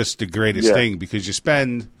 It's just the greatest thing because you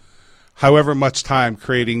spend however much time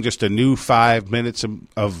creating just a new 5 minutes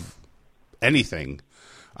of anything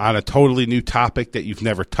on a totally new topic that you've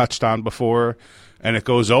never touched on before, and it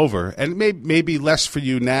goes over. And maybe less for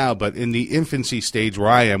you now, but in the infancy stage where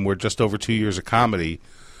I am, we're just over 2 years of comedy,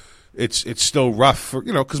 it's still rough for,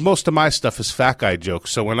 because most of my stuff is fat guy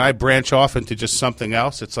jokes. So when I branch off into just something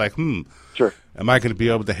else, it's like, sure, am I going to be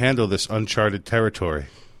able to handle this uncharted territory?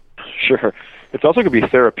 Sure. It's also going to be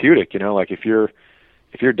therapeutic, like if you're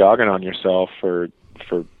dogging on yourself for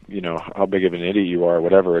how big of an idiot you are,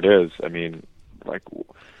 whatever it is. I mean, like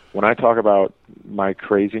when I talk about my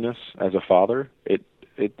craziness as a father, it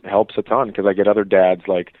helps a ton because I get other dads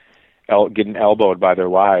like getting elbowed by their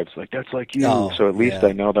wives, like that's like you. So at least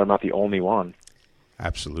I know that I'm not the only one.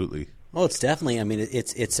 Absolutely. Well, it's definitely. I mean,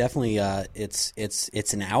 it's definitely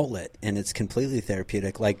it's an outlet, and it's completely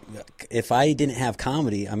therapeutic. Like, if I didn't have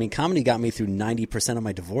comedy, comedy got me through 90% of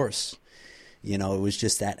my divorce. It was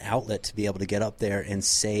just that outlet to be able to get up there and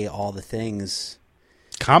say all the things.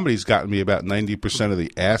 Comedy's gotten me about 90% of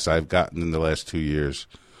the ass I've gotten in the last 2 years.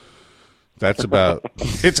 That's about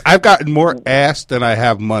I've gotten more ass than I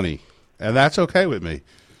have money, and that's okay with me.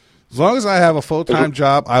 As long as I have a full-time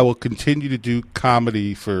job, I will continue to do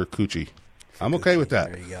comedy for Coochie. I'm okay with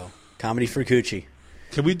that. There you go. Comedy for Coochie.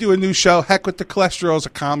 Can we do a new show? Heck with the cholesterol is a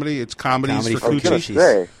comedy. It's comedies Comedy for for I was gonna coochies.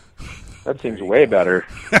 say, that seems way better.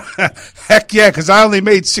 Heck yeah, because I only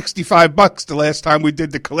made $65 the last time we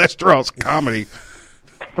did the cholesterol's comedy.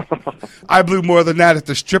 I blew more than that at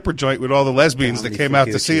the stripper joint with all the lesbians Comedy that came for out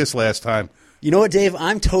to coochie. see us last time. You know what, Dave?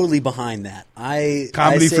 I'm totally behind that.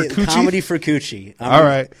 Comedy I say for coochie? Comedy for coochie. All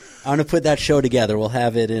right. I'm going to put that show together. We'll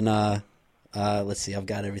have it in, let's see, I've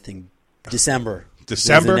got everything. December.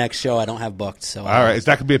 December? Is the next show I don't have booked. So All right. Is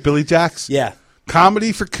that going to be at Billy Jack's? Yeah.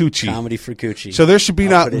 Comedy for coochie. Comedy for coochie. So there should be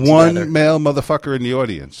I'll not put it one together. male motherfucker in the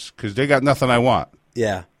audience because they got nothing I want.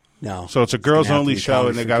 Yeah. No. So it's a It's gonna girls have to only be show Comedy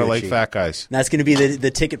and they for got to like Coochie. fat guys. And that's going to be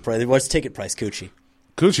the ticket price. What's ticket price, coochie?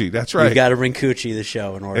 Coochie, that's right. You've got to bring coochie to the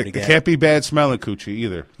show in order to It get. can't be bad smelling coochie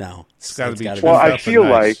either. No. gotta be gotta true. Well, Up I and feel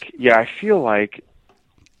nice. like,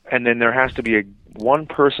 and then there has to be one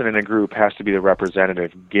person in a group has to be the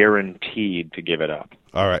representative, guaranteed to give it up.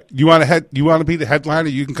 All right. You want to be the headliner?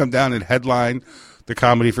 You can come down and headline the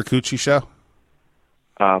Comedy for Coochie show.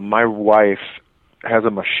 My wife has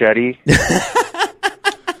a machete.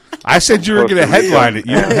 I said you were going to headline it.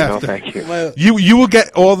 You don't Yeah, have no, to. thank you. Well, You will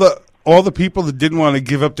get all the people that didn't want to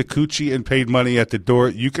give up the coochie and paid money at the door.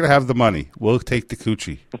 You can have the money. We'll take the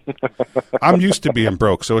coochie. I'm used to being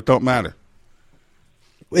broke, so it don't matter.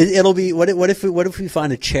 it'll be what if we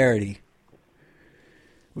find a charity?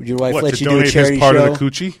 Would your wife What, let to you do a donate charity his part show? of the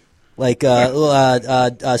coochie?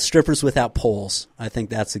 Like strippers without poles. I think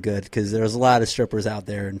that's a good because there's a lot of strippers out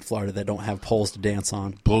there in Florida that don't have poles to dance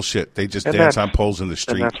on. Bullshit. They just And dance that's- on poles in the And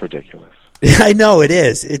street. that's ridiculous. I know it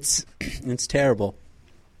is. It's terrible.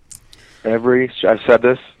 I've said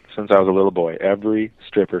this since I was a little boy. Every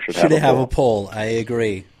stripper should Should have have a a pole. I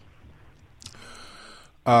agree.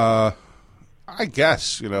 I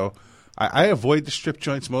guess, I avoid the strip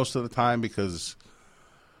joints most of the time because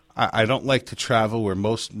I don't like to travel where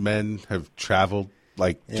most men have traveled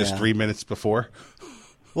just Yeah. 3 minutes before.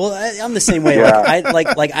 Well, I'm the same way. Yeah.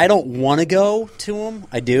 I don't want to go to them.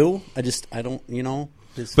 I do. I don't.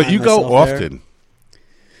 Just But find you go myself there. often.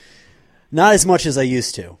 Not as much as I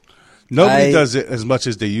used to. Nobody does it as much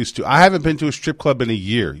as they used to. I haven't been to a strip club in a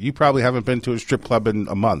year. You probably haven't been to a strip club in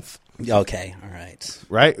a month, Okay, all right.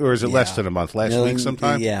 right? Or is it less Yeah. than a month? Last No, week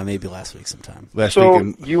sometime? Yeah, maybe last week sometime. Last So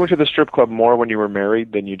week. you went to the strip club more when you were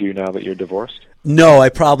married than you do now that you're divorced? No, I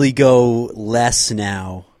probably go less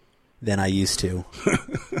now than I used to.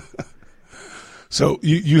 So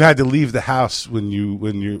you had to leave the house when you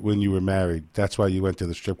were married. That's why you went to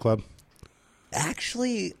the strip club?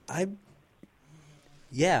 Actually,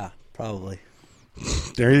 yeah, probably.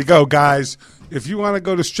 There you go, guys. If you want to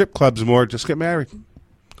go to strip clubs more, just get married.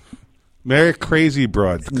 Marry a crazy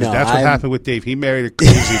broad. Because No, that's what I'm- happened with Dave. He married a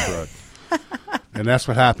crazy broad. And that's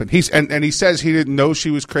what happened. And he says he didn't know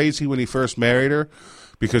she was crazy when he first married her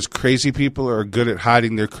because crazy people are good at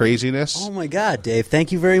hiding their craziness. Oh my God, Dave!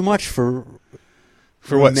 Thank you very much for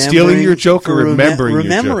What, stealing your joke or for remembering your joke?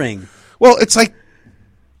 remembering. Well, it's like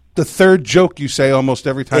the third joke you say almost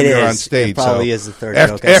every time It you're is. on stage. It probably so is the third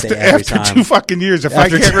joke I say every after time. 2 fucking years, if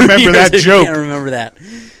After I can't 2 remember years, that I joke, can't remember that.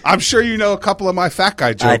 I'm sure you know a couple of my fat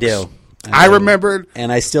guy jokes. I do. I remembered.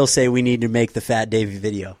 And I still say we need to make the Fat Davey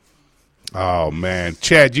video. Oh man,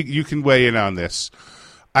 Chad, you can weigh in on this.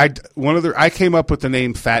 I came up with the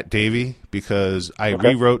name Fat Davey because I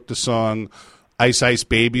rewrote the song "Ice Ice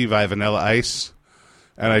Baby" by Vanilla Ice,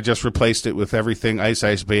 and I just replaced it with everything "Ice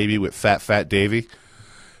Ice Baby" with Fat Davey,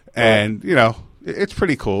 and it's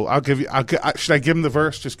pretty cool. Should I give him the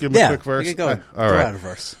verse? Just give him a quick verse. You can go. All Throw right. out a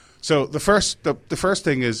verse. So the first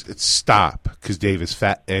thing is it's stop because Dave is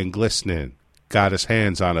fat and glistening. Got his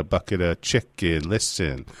hands on a bucket of chicken.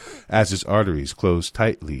 Listen, as his arteries close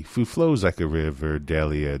tightly, food flows like a river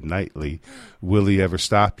daily and nightly. Will he ever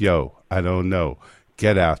stop? Yo, I don't know.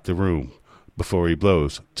 Get out the room before he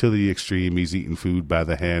blows. To the extreme, he's eating food by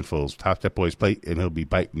the handfuls. Top that boy's plate, and he'll be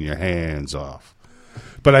biting your hands off.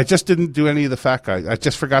 But I just didn't do any of the fat guys. I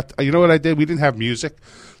just forgot. You know what I did? We didn't have music,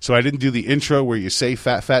 so I didn't do the intro where you say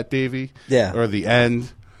Fat Davey. Yeah. Or the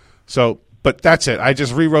end. So, but that's it. I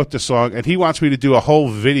just rewrote the song, and he wants me to do a whole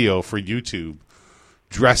video for YouTube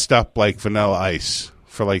dressed up like Vanilla Ice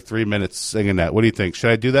for like 3 minutes singing that. What do you think? Should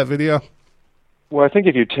I do that video? Well, I think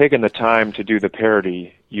if you've taken the time to do the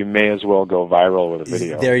parody, you may as well go viral with a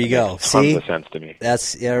video. There you go. It makes See? tons of sense to me.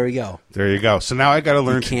 There we go. There you go. So now I got to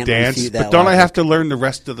learn to can't dance, refute but that don't I logic. have to learn the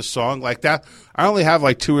rest of the song like that? I only have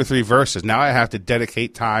like 2 or 3 verses. Now I have to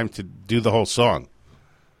dedicate time to do the whole song.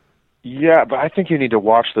 Yeah, but I think you need to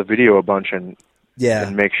watch the video a bunch and Yeah.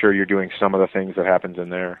 make sure you're doing some of the things that happens in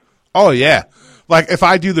there. Oh, yeah. Like, if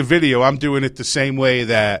I do the video, I'm doing it the same way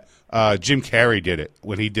that Jim Carrey did it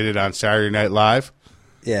when he did it on Saturday Night Live.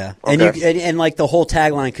 Yeah, Okay. and like the whole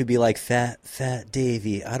tagline could be like fat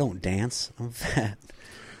Davy. I don't dance. I'm fat.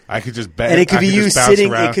 I could just And it could be you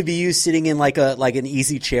sitting. Around. It could be you sitting in like an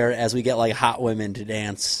easy chair as we get like hot women to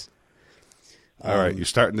dance. All right, you're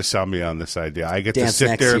starting to sell me on this idea. I get to Dance sit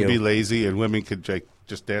next there to and be you. lazy, and women could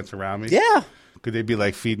just dance around me. Yeah, Could they be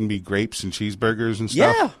like feeding me grapes and cheeseburgers and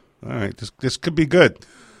stuff? Yeah. All right, this could be good.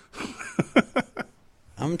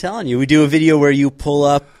 I'm telling you. We do a video where you pull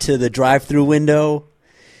up to the drive-through window,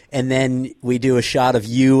 and then we do a shot of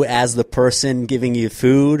you as the person giving you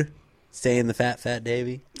food, saying the fat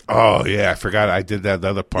Davy. Oh yeah, I forgot I did that the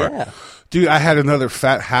other part. Yeah. Dude, I had another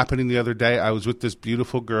fat happening the other day. I was with this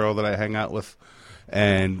beautiful girl that I hang out with,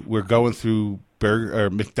 and we're going through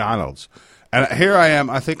McDonald's. And here I am.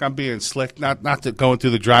 I think I'm being slick. Not that going through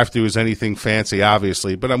the drive-thru is anything fancy,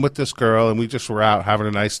 obviously, but I'm with this girl, and we just were out having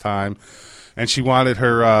a nice time. And she wanted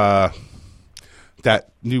her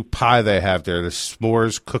that new pie they have there, the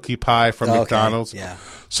s'mores cookie pie from Okay, McDonald's. yeah.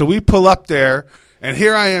 So we pull up there, and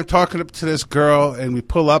here I am talking to this girl, and we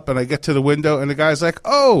pull up, and I get to the window, and the guy's like,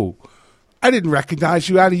 "Oh, I didn't recognize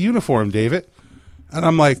you out of uniform, David." And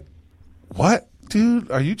I'm like, "What,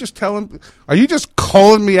 dude? Are you just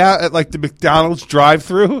calling me out at like the McDonald's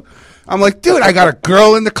drive-thru?" I'm like, "Dude, I got a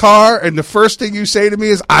girl in the car, and the first thing you say to me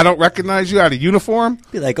is, I don't recognize you out of uniform?"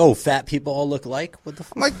 Be like, oh, fat people all look alike. What the?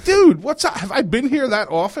 I'm like, "Dude, what's up? Have I been here that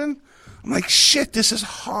often?" I'm like, "Shit, this is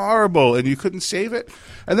horrible," and you couldn't save it.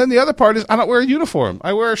 And then the other part is, I don't wear a uniform.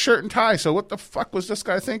 I wear a shirt and tie, so what the fuck was this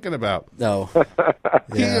guy thinking about? No.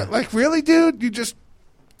 He, Yeah. like, really, dude? You just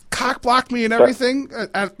cock blocked me and everything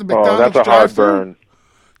at the McDonald's Oh, that's a hard drive-thru? burn.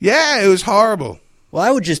 Yeah, it was horrible. Well,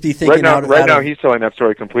 I would just be thinking Right now, he's telling that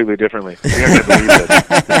story completely differently. You're not going to believe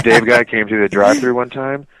this. This Dave guy came through the drive-thru one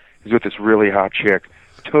time. He's with this really hot chick.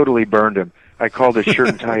 Totally burned him. I called his shirt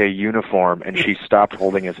and tie a uniform, and she stopped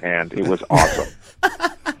holding his hand. It was awesome.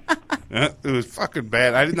 It was fucking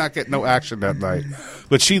bad. I did not get no action that night.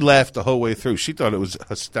 But she laughed the whole way through. She thought it was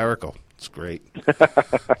hysterical. It's great.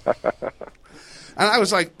 And I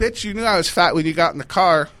was like, "Bitch, you knew I was fat when you got in the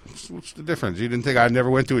car. What's the difference? You didn't think I never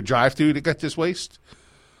went to a drive-thru to get this waste?"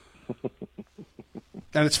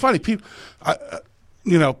 And it's funny, people,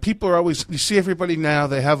 people are always, you see everybody now,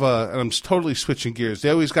 they have and I'm totally switching gears, they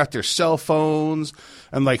always got their cell phones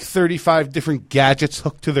and like 35 different gadgets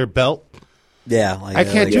hooked to their belt. Yeah, like, I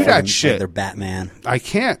can't do that fucking- shit. Like they're Batman. I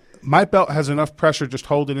can't. My belt has enough pressure just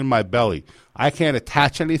holding in my belly. I can't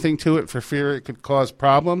attach anything to it for fear it could cause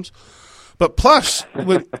problems. But plus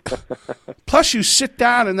you sit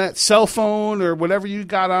down and that cell phone or whatever you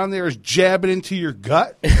got on there is jabbing into your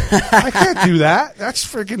gut. I can't do that. That's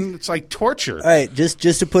freaking, it's like torture. All right, just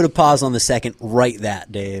to put a pause on the second, write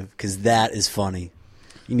that, Dave, because that is funny.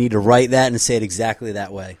 You need to write that and say it exactly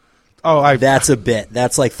that way. Oh, That's a bit.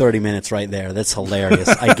 That's like 30 minutes right there. That's hilarious.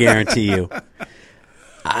 I guarantee you.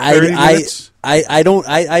 30 minutes?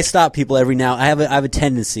 I stop people every now. I have a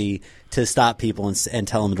tendency to stop people and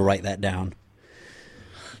tell them to write that down.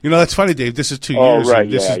 You know, that's funny, Dave. This is 2 Oh, years. right,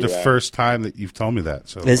 And this yeah, is the yeah. first time that you've told me that.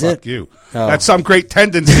 So Is fuck it? you. Oh. That's some great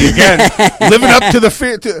tendency again. Living up to the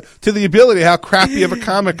fear, to the ability, how crappy of a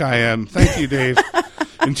comic I am. Thank you, Dave.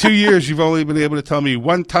 In 2 years, you've only been able to tell me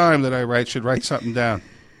one time that I should write something down.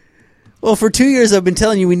 Well, for 2 years I've been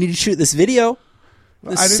telling you we need to shoot this video. The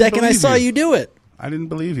I didn't second I believe saw you. you do it. I didn't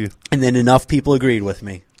believe you. And then enough people agreed with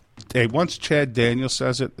me. Hey, once Chad Daniels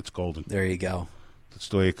says it, it's golden. There you go. That's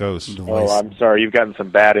the way it goes. Oh, I'm sorry. You've gotten some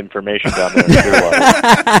bad information down there.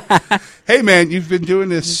 Too. Hey, man, you've been doing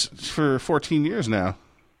this for 14 years now.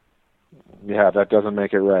 Yeah, that doesn't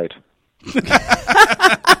make it right.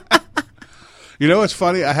 You know what's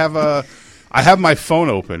funny? I have my phone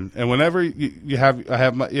open, and whenever I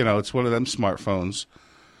have my, it's one of them smartphones.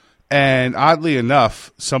 And oddly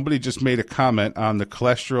enough, somebody just made a comment on the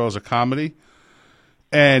cholesterol as a comedy,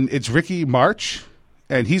 and it's Ricky March,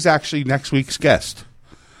 and he's actually next week's guest.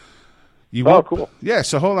 Cool. Yeah,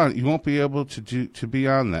 so hold on, you won't be able to be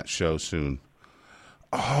on that show soon.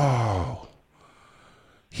 Oh,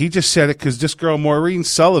 he just said it because this girl Maureen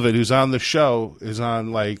Sullivan, who's on the show, is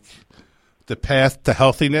on like the path to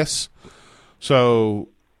healthiness. So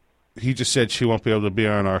he just said she won't be able to be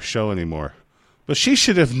on our show anymore. But she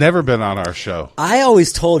should have never been on our show. I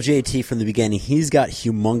always told JT from the beginning he's got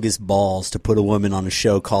humongous balls to put a woman on a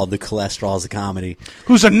show called The Cholesterol is a Comedy.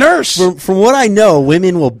 Who's a nurse? From what I know,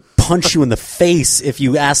 women will punch you in the face if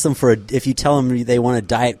you ask them if you tell them they want a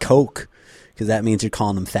Diet Coke, because that means you're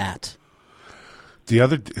calling them fat. The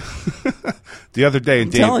other day,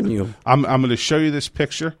 and Dave, telling you. I'm going to show you this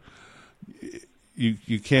picture.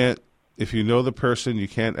 You can't, if you know the person, you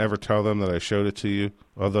can't ever tell them that I showed it to you,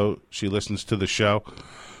 although she listens to the show.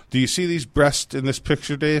 Do you see these breasts in this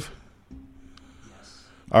picture, Dave? Yes.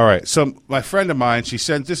 All right. So my friend of mine, she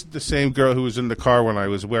said this is the same girl who was in the car when I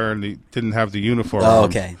was didn't have the uniform on.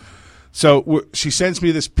 Okay. So she sends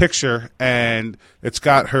me this picture, and it's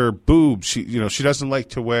got her boobs. She doesn't like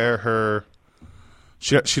to wear her.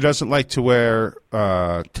 She doesn't like to wear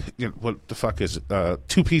what the fuck is it?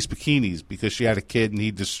 2-piece bikinis because she had a kid and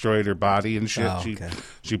he destroyed her body and shit. Oh, okay.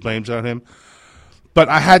 She blames on him. But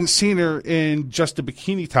I hadn't seen her in just a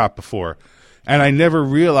bikini top before, and I never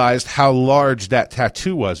realized how large that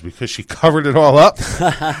tattoo was because she covered it all up.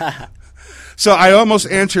 So I almost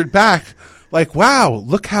answered back like, "Wow,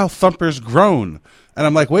 look how Thumper's grown." And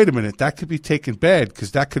I'm like, "Wait a minute, that could be taken bad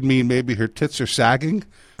because that could mean maybe her tits are sagging."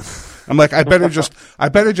 I'm like, I better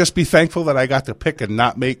just be thankful that I got to pick and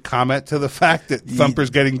not make comment to the fact that Thumper's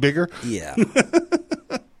getting bigger. Yeah.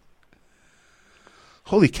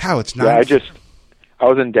 Holy cow, it's not. Yeah, I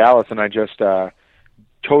was in Dallas and I just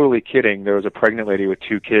totally kidding. There was a pregnant lady with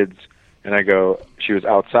 2 kids, and I go, she was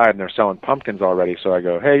outside and they're selling pumpkins already. So I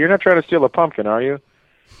go, "Hey, you're not trying to steal a pumpkin, are you?"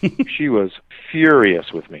 She was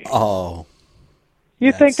furious with me. Oh.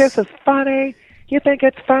 You think this is funny? You think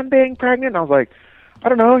it's fun being pregnant? And I was like, I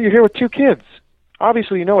don't know. You're here with 2 kids.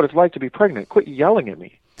 Obviously, you know what it's like to be pregnant. Quit yelling at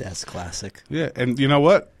me. That's classic. Yeah, and you know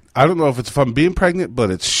what? I don't know if it's fun being pregnant, but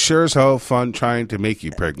it's sure as hell fun trying to make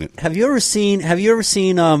you pregnant. Have you ever seen?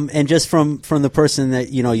 And just from the person that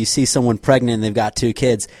you see someone pregnant and they've got 2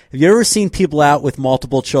 kids. Have you ever seen people out with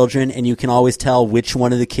multiple children and you can always tell which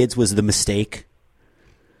one of the kids was the mistake?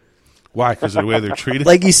 Why? Because of the way they're treated.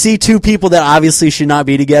 Like you see 2 people that obviously should not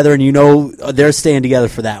be together, and they're staying together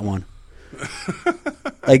for that one.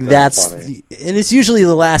 Like that's and it's usually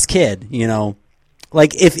the last kid.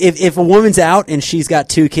 Like if a woman's out and she's got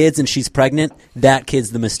 2 kids and she's pregnant, that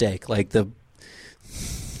kid's the mistake. Like the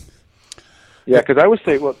yeah, because I would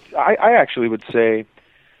say, well, I actually would say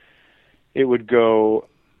it would go.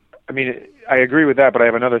 I mean, I agree with that, but I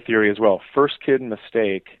have another theory as well. First kid,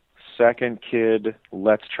 mistake. Second kid,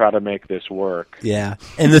 let's try to make this work. Yeah,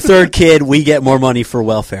 and the third kid, we get more money for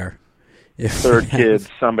welfare. Third kid,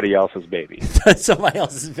 somebody else's baby. Somebody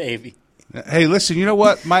else's baby. Hey, listen, you know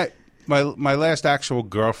what? My last actual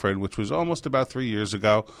girlfriend, which was almost about 3 years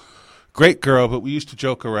ago, great girl, but we used to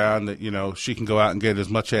joke around that, she can go out and get as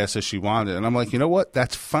much ass as she wanted. And I'm like, you know what?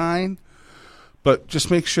 That's fine, but just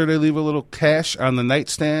make sure they leave a little cash on the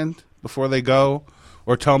nightstand before they go,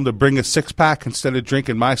 or tell them to bring a 6-pack instead of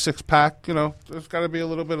drinking my 6-pack. There's got to be a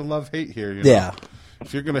little bit of love-hate here. Yeah.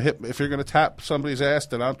 If you're gonna tap somebody's ass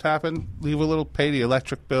that I'm tapping, leave a little, pay the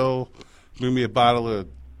electric bill, bring me a bottle of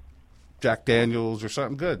Jack Daniels or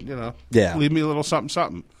something good. Yeah. Leave me a little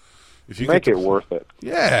something. If you make it worth it.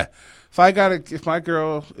 Yeah. If my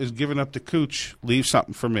girl is giving up the cooch, leave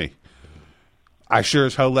something for me. I sure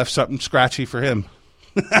as hell left something scratchy for him.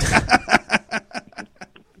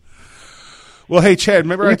 Well, hey Chad,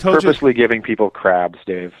 remember I told you purposely giving people crabs,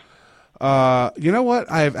 Dave. You know what?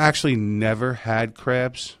 I have actually never had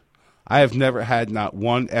crabs. I have never had not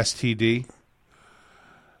one STD.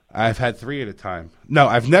 I've had 3 at a time. No,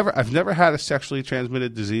 I've never had a sexually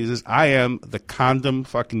transmitted diseases. I am the condom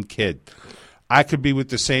fucking kid. I could be with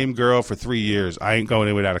the same girl for 3 years. I ain't going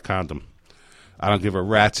in without a condom. I don't give a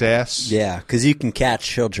rat's ass. Yeah, because you can catch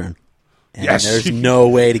children. And yes. There's no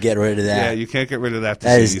way to get rid of that. Yeah, you can't get rid of that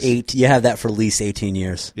disease. That is you have that for at least 18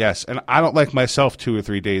 years. Yes, and I don't like myself 2 or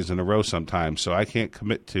 3 days in a row sometimes, so I can't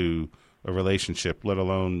commit to a relationship, let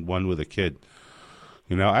alone one with a kid.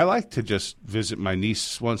 I like to just visit my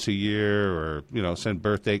niece once a year or, send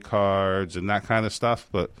birthday cards and that kind of stuff,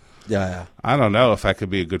 but yeah. I don't know if I could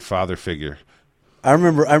be a good father figure. I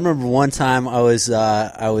remember one time I was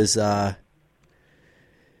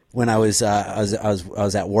when I was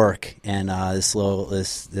at work, and this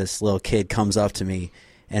little kid comes up to me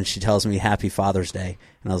and she tells me Happy Father's Day,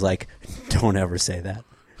 and I was like, don't ever say that.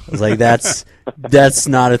 I was like, that's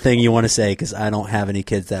not a thing you want to say, because I don't have any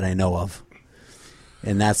kids that I know of,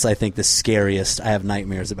 and that's, I think, the scariest. I have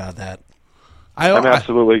nightmares about that. I'm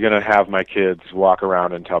absolutely going to have my kids walk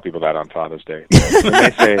around and tell people that on Father's Day. When they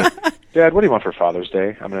say, Dad, what do you want for Father's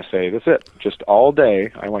Day? I'm going to say, that's it. Just all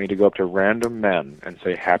day, I want you to go up to random men and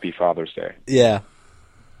say Happy Father's Day. Yeah.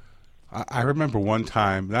 I remember one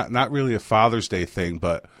time, not really a Father's Day thing,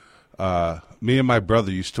 but me and my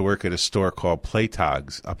brother used to work at a store called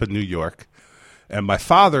Playtogs up in New York. And my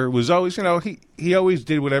father was always, he always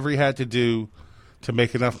did whatever he had to do to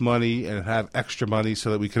make enough money and have extra money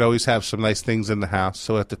so that we could always have some nice things in the house.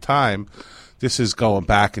 So at the time, this is going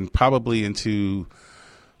back and probably into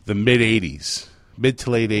the mid to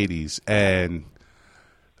late 80s. And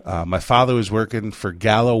my father was working for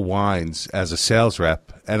Gallo Wines as a sales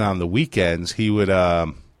rep. And on the weekends, he would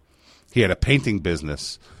He had a painting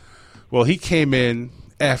business. Well, he came in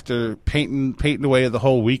after painting away the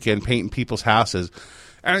whole weekend, painting people's houses.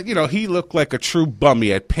 And, you know, he looked like a true bum. He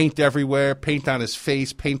had paint everywhere, paint on his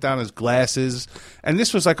face, paint on his glasses. And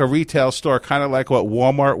this was like a retail store, kind of like what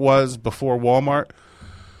Walmart was before Walmart.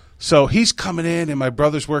 So he's coming in, and my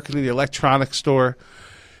brother's working in the electronics store.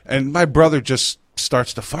 And my brother just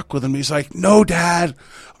starts to fuck with him. He's like, "No, Dad,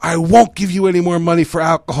 I won't give you any more money for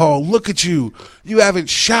alcohol. Look at you. You haven't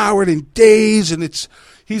showered in days." And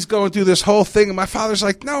he's going through this whole thing. And my father's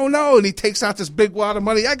like, "No, no." And he takes out this big wad of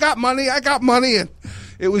money. I got money. And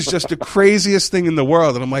it was just the craziest thing in the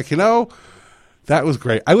world. And I'm like, you know, that was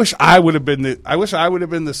great. I wish I would have been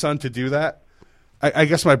the son to do that. I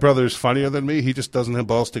guess my brother is funnier than me. He just doesn't have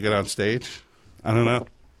balls to get on stage. I don't know.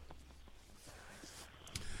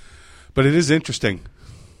 But it is interesting,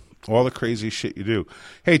 all the crazy shit you do.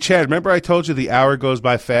 Hey, Chad, remember I told you the hour goes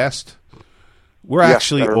by fast? We're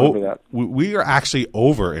actually we are actually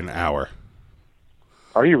over an hour.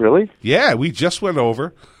 Are you really? Yeah, we just went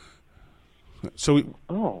over. So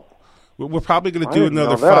we're probably going to do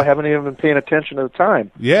another 5. I haven't even been paying attention to the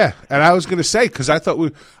time. Yeah, and I was going to say, because I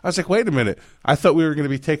was like, wait a minute. I thought we were going to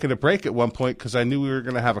be taking a break at one point because I knew we were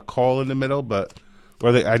going to have a call in the middle,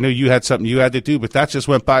 I knew you had something you had to do, but that just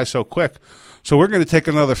went by so quick. So we're going to take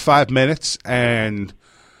another 5 minutes and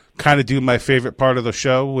kind of do my favorite part of the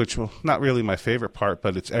show, which, well, not really my favorite part,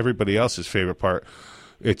 but it's everybody else's favorite part.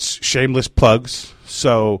 It's shameless plugs.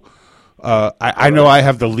 So I know I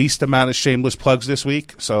have the least amount of shameless plugs this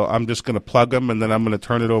week, so I'm just going to plug them, and then I'm going to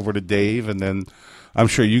turn it over to Dave, and then I'm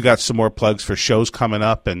sure you got some more plugs for shows coming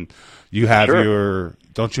up, and you have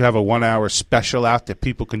don't you have a 1-hour special out that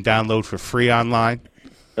people can download for free online?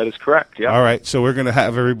 That is correct, yeah. All right, so we're going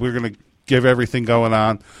to give everything going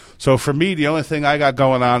on. So for me, the only thing I got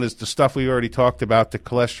going on is the stuff we already talked about, the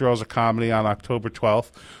Cholesterol's a Comedy on October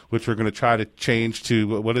 12th, which we're going to try to change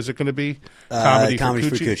to, what is it going to be? Comedy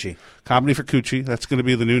for Coochie. Comedy for Coochie. That's going to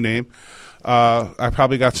be the new name. I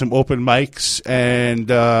probably got some open mics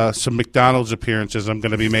and some McDonald's appearances I'm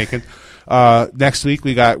going to be making. Next week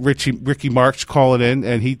we got Ricky Marks calling in,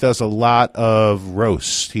 and he does a lot of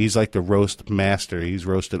roasts. He's like the roast master. He's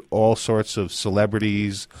roasted all sorts of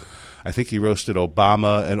celebrities. I think he roasted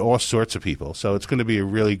Obama and all sorts of people. So it's going to be a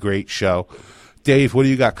really great show. Dave, what do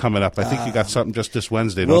you got coming up? I think you got something just this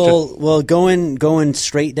Wednesday, don't you? Well, going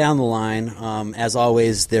straight down the line, as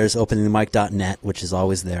always, there's openingthemic.net, which is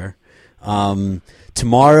always there.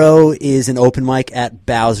 Tomorrow is an open mic at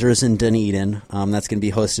Bowser's in Dunedin. That's going to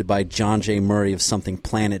be hosted by John J. Murray of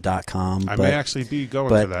somethingplanet.com. I may actually be going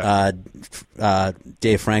to that.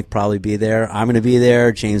 Dave Frank probably be there. I'm going to be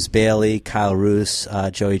there. James Bailey, Kyle Roos,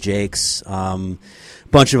 Joey Jakes.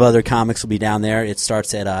 Bunch of other comics will be down there. It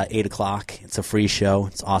starts at 8 o'clock. It's a free show.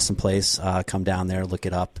 It's an awesome place. Come down there, look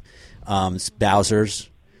it up. It's Bowser's.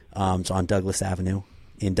 It's on Douglas Avenue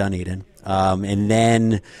in Dunedin. And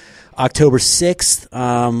then October 6th,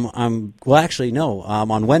 on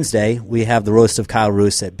Wednesday, we have the roast of Kyle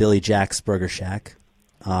Roos at Billy Jack's Burger Shack.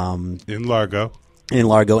 In Largo. In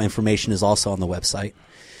Largo. Information is also on the website.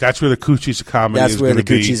 That's where the Coochie's Comedy is going to be. That's where the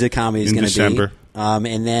Coochie's Comedy is going to be. In December.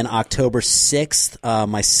 And then October 6th,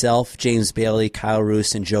 myself, James Bailey, Kyle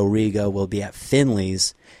Roos, and Joe Riga will be at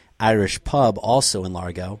Finley's Irish Pub, also in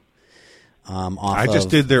Largo. I just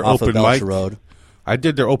did their open mic. Road. I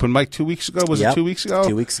did their open mic 2 weeks ago. Was it 2 weeks ago?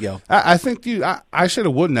 2 weeks ago. I think I should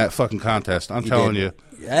have won that fucking contest. I'm telling you.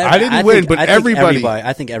 I didn't win, but everybody.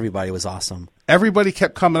 I think everybody was awesome. Everybody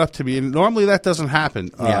kept coming up to me, and normally that doesn't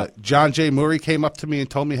happen. John J. Murray came up to me and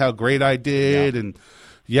told me how great I did, and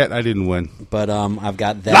yet I didn't win. But I've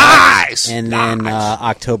got that. Lies! And then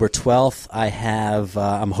October 12th, I have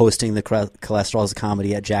I'm hosting the Cholesterol's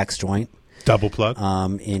Comedy at Jack's Joint. Double plug.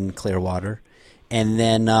 In Clearwater. And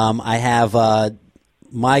then I have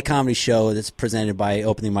my comedy show that's presented by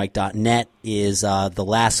openingmic.net is the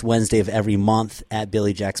last Wednesday of every month at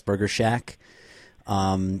Billy Jack's Burger Shack.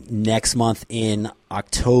 Next month in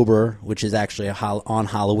October, which is actually on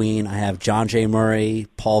Halloween, I have John J. Murray,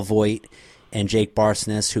 Paul Voigt, and Jake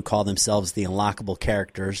Barsness, who call themselves the Unlockable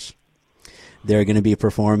Characters. They're going to be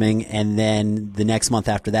performing. And then the next month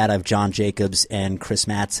after that, I have John Jacobs and Chris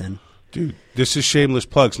Mattson. Dude, this is shameless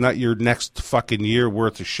plugs, not your next fucking year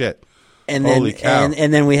worth of shit. And Holy cow.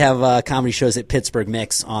 And then we have comedy shows at Pittsburgh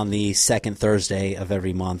Mix on the second Thursday of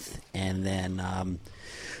every month. And then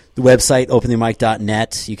the website,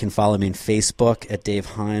 openthemic.net. You can follow me on Facebook at Dave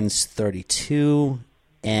Hines 32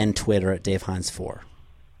 and Twitter at Dave Hines 4.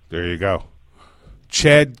 There you go.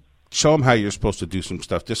 Chad, show them how you're supposed to do some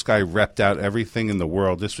stuff. This guy repped out everything in the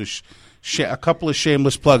world. This was a couple of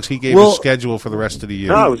shameless plugs. He gave a schedule for the rest of the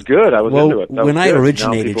year. No, it was good. I was into it. When I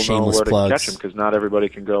originated shameless plugs, because not everybody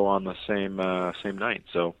can go on the same night.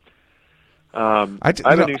 So I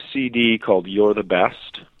have a new CD called "You're the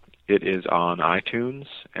Best." It is on iTunes,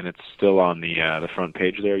 and it's still on the front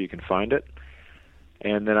page there. You can find it.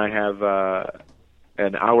 And then I have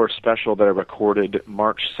an hour special that I recorded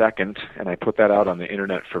March 2nd, and I put that out on the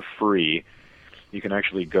internet for free. You can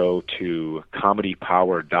actually go to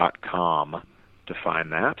comedypower.com to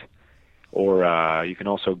find that. Or you can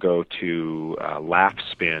also go to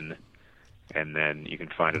Laughspin, and then you can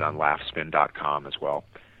find it on laughspin.com as well.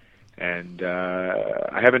 And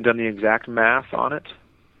I haven't done the exact math on it,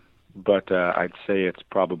 but I'd say it's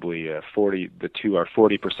probably 40. The two are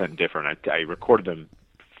 40% different. I recorded them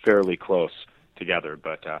fairly close together,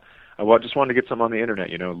 but I just wanted to get some on the internet.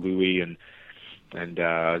 You know, Louis and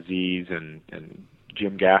Aziz and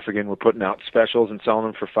Jim Gaffigan were putting out specials and selling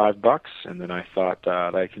them for $5, and then I thought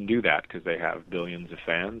that I can do that because they have billions of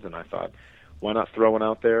fans, and I thought, why not throw one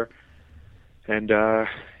out there and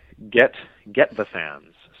get the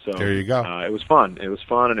fans? So there you go. It was fun. It was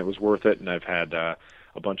fun, and it was worth it. And I've had a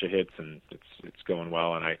bunch of hits, and it's going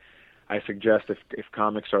well. And I suggest if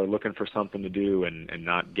comics are looking for something to do and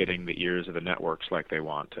not getting the ears of the networks like they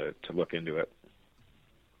want, to look into it.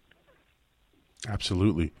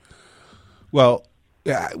 Absolutely. Well,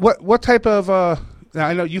 yeah. What type of?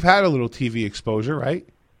 I know you've had a little TV exposure, right?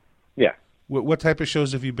 Yeah. What type of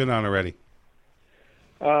shows have you been on already?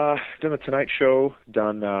 Done the Tonight Show,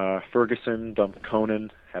 done Ferguson, done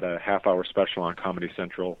Conan, had a half-hour special on Comedy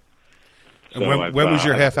Central. So and when was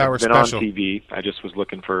your half-hour special? I've been on TV. I just was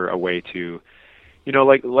looking for a way to, you know,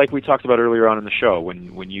 like we talked about earlier on in the show,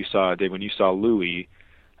 when you saw Dave, when you saw Louis,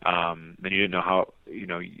 then you didn't know how, you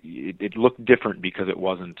know, it looked different because it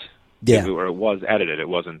wasn't, or it was edited. It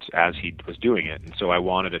wasn't as he was doing it, and so I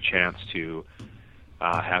wanted a chance to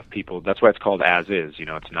have people. That's why it's called As Is. You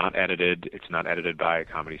know, it's not edited. It's not edited by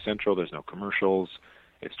Comedy Central. There's no commercials.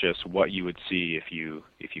 It's just what you would see if you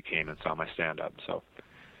came and saw my stand-up. So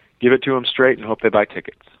give it to them straight and hope they buy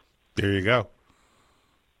tickets. There you go.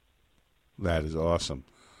 That is awesome.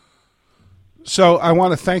 So I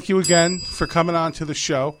want to thank you again for coming on to the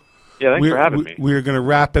show. Yeah, thanks for having me. We're going to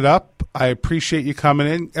wrap it up. I appreciate you coming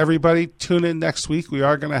in. Everybody, tune in next week. We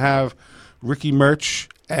are going to have Ricky Merch,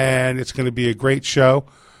 and it's going to be a great show.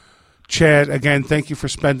 Chad, again, thank you for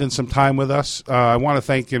spending some time with us. I want to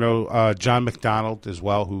thank, John McDonald as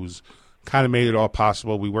well, who's kind of made it all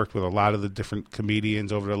possible. We worked with a lot of the different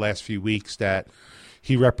comedians over the last few weeks that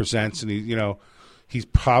he represents, and he's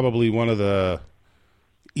probably one of the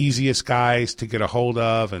easiest guys to get a hold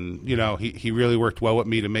of, and he really worked well with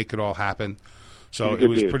me to make it all happen. So it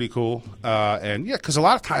was pretty cool. And yeah, because a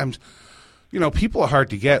lot of times, people are hard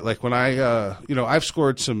to get. Like when I've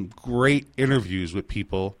scored some great interviews with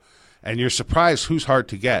people, and you're surprised who's hard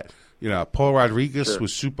to get. Paul Rodriguez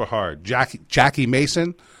was super hard. Jackie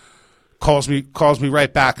Mason calls me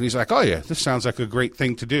right back, and he's like, "Oh yeah, this sounds like a great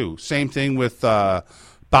thing to do." Same thing with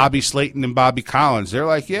Bobby Slayton and Bobby Collins. They're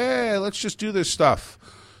like, "Yeah, let's just do this stuff."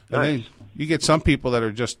 Nice. And then you get some people that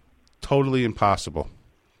are just totally impossible.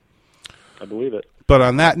 I believe it. But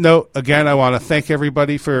on that note, again, I want to thank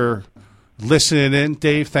everybody for listening in.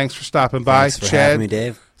 Dave, thanks for stopping by. Thanks for having me,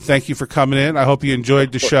 Dave. Thank you for coming in. I hope you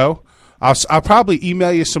enjoyed the show. I'll probably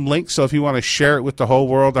email you some links, so if you want to share it with the whole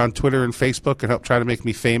world on Twitter and Facebook and help try to make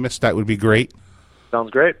me famous, that would be great.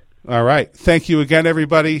 Sounds great. All right. Thank you again,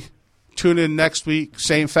 everybody. Tune in next week.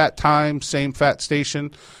 Same fat time, same fat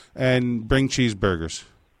station, and bring cheeseburgers.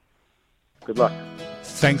 Good luck.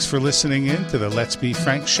 Thanks for listening in to the Let's Be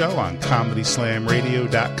Frank show on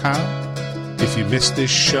ComedySlamRadio.com. If you missed this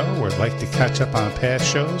show or would like to catch up on past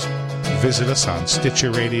shows, visit us on Stitcher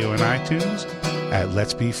Radio and iTunes at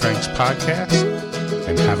Let's Be Frank's Podcast,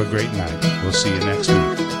 and have a great night. We'll see you next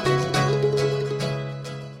week.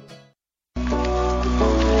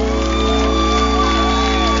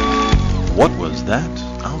 What was that?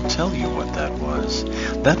 I'll tell you what that was.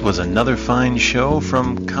 That was another fine show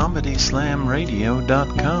from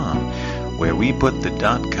ComedySlamRadio.com, where we put the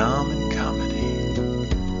 .com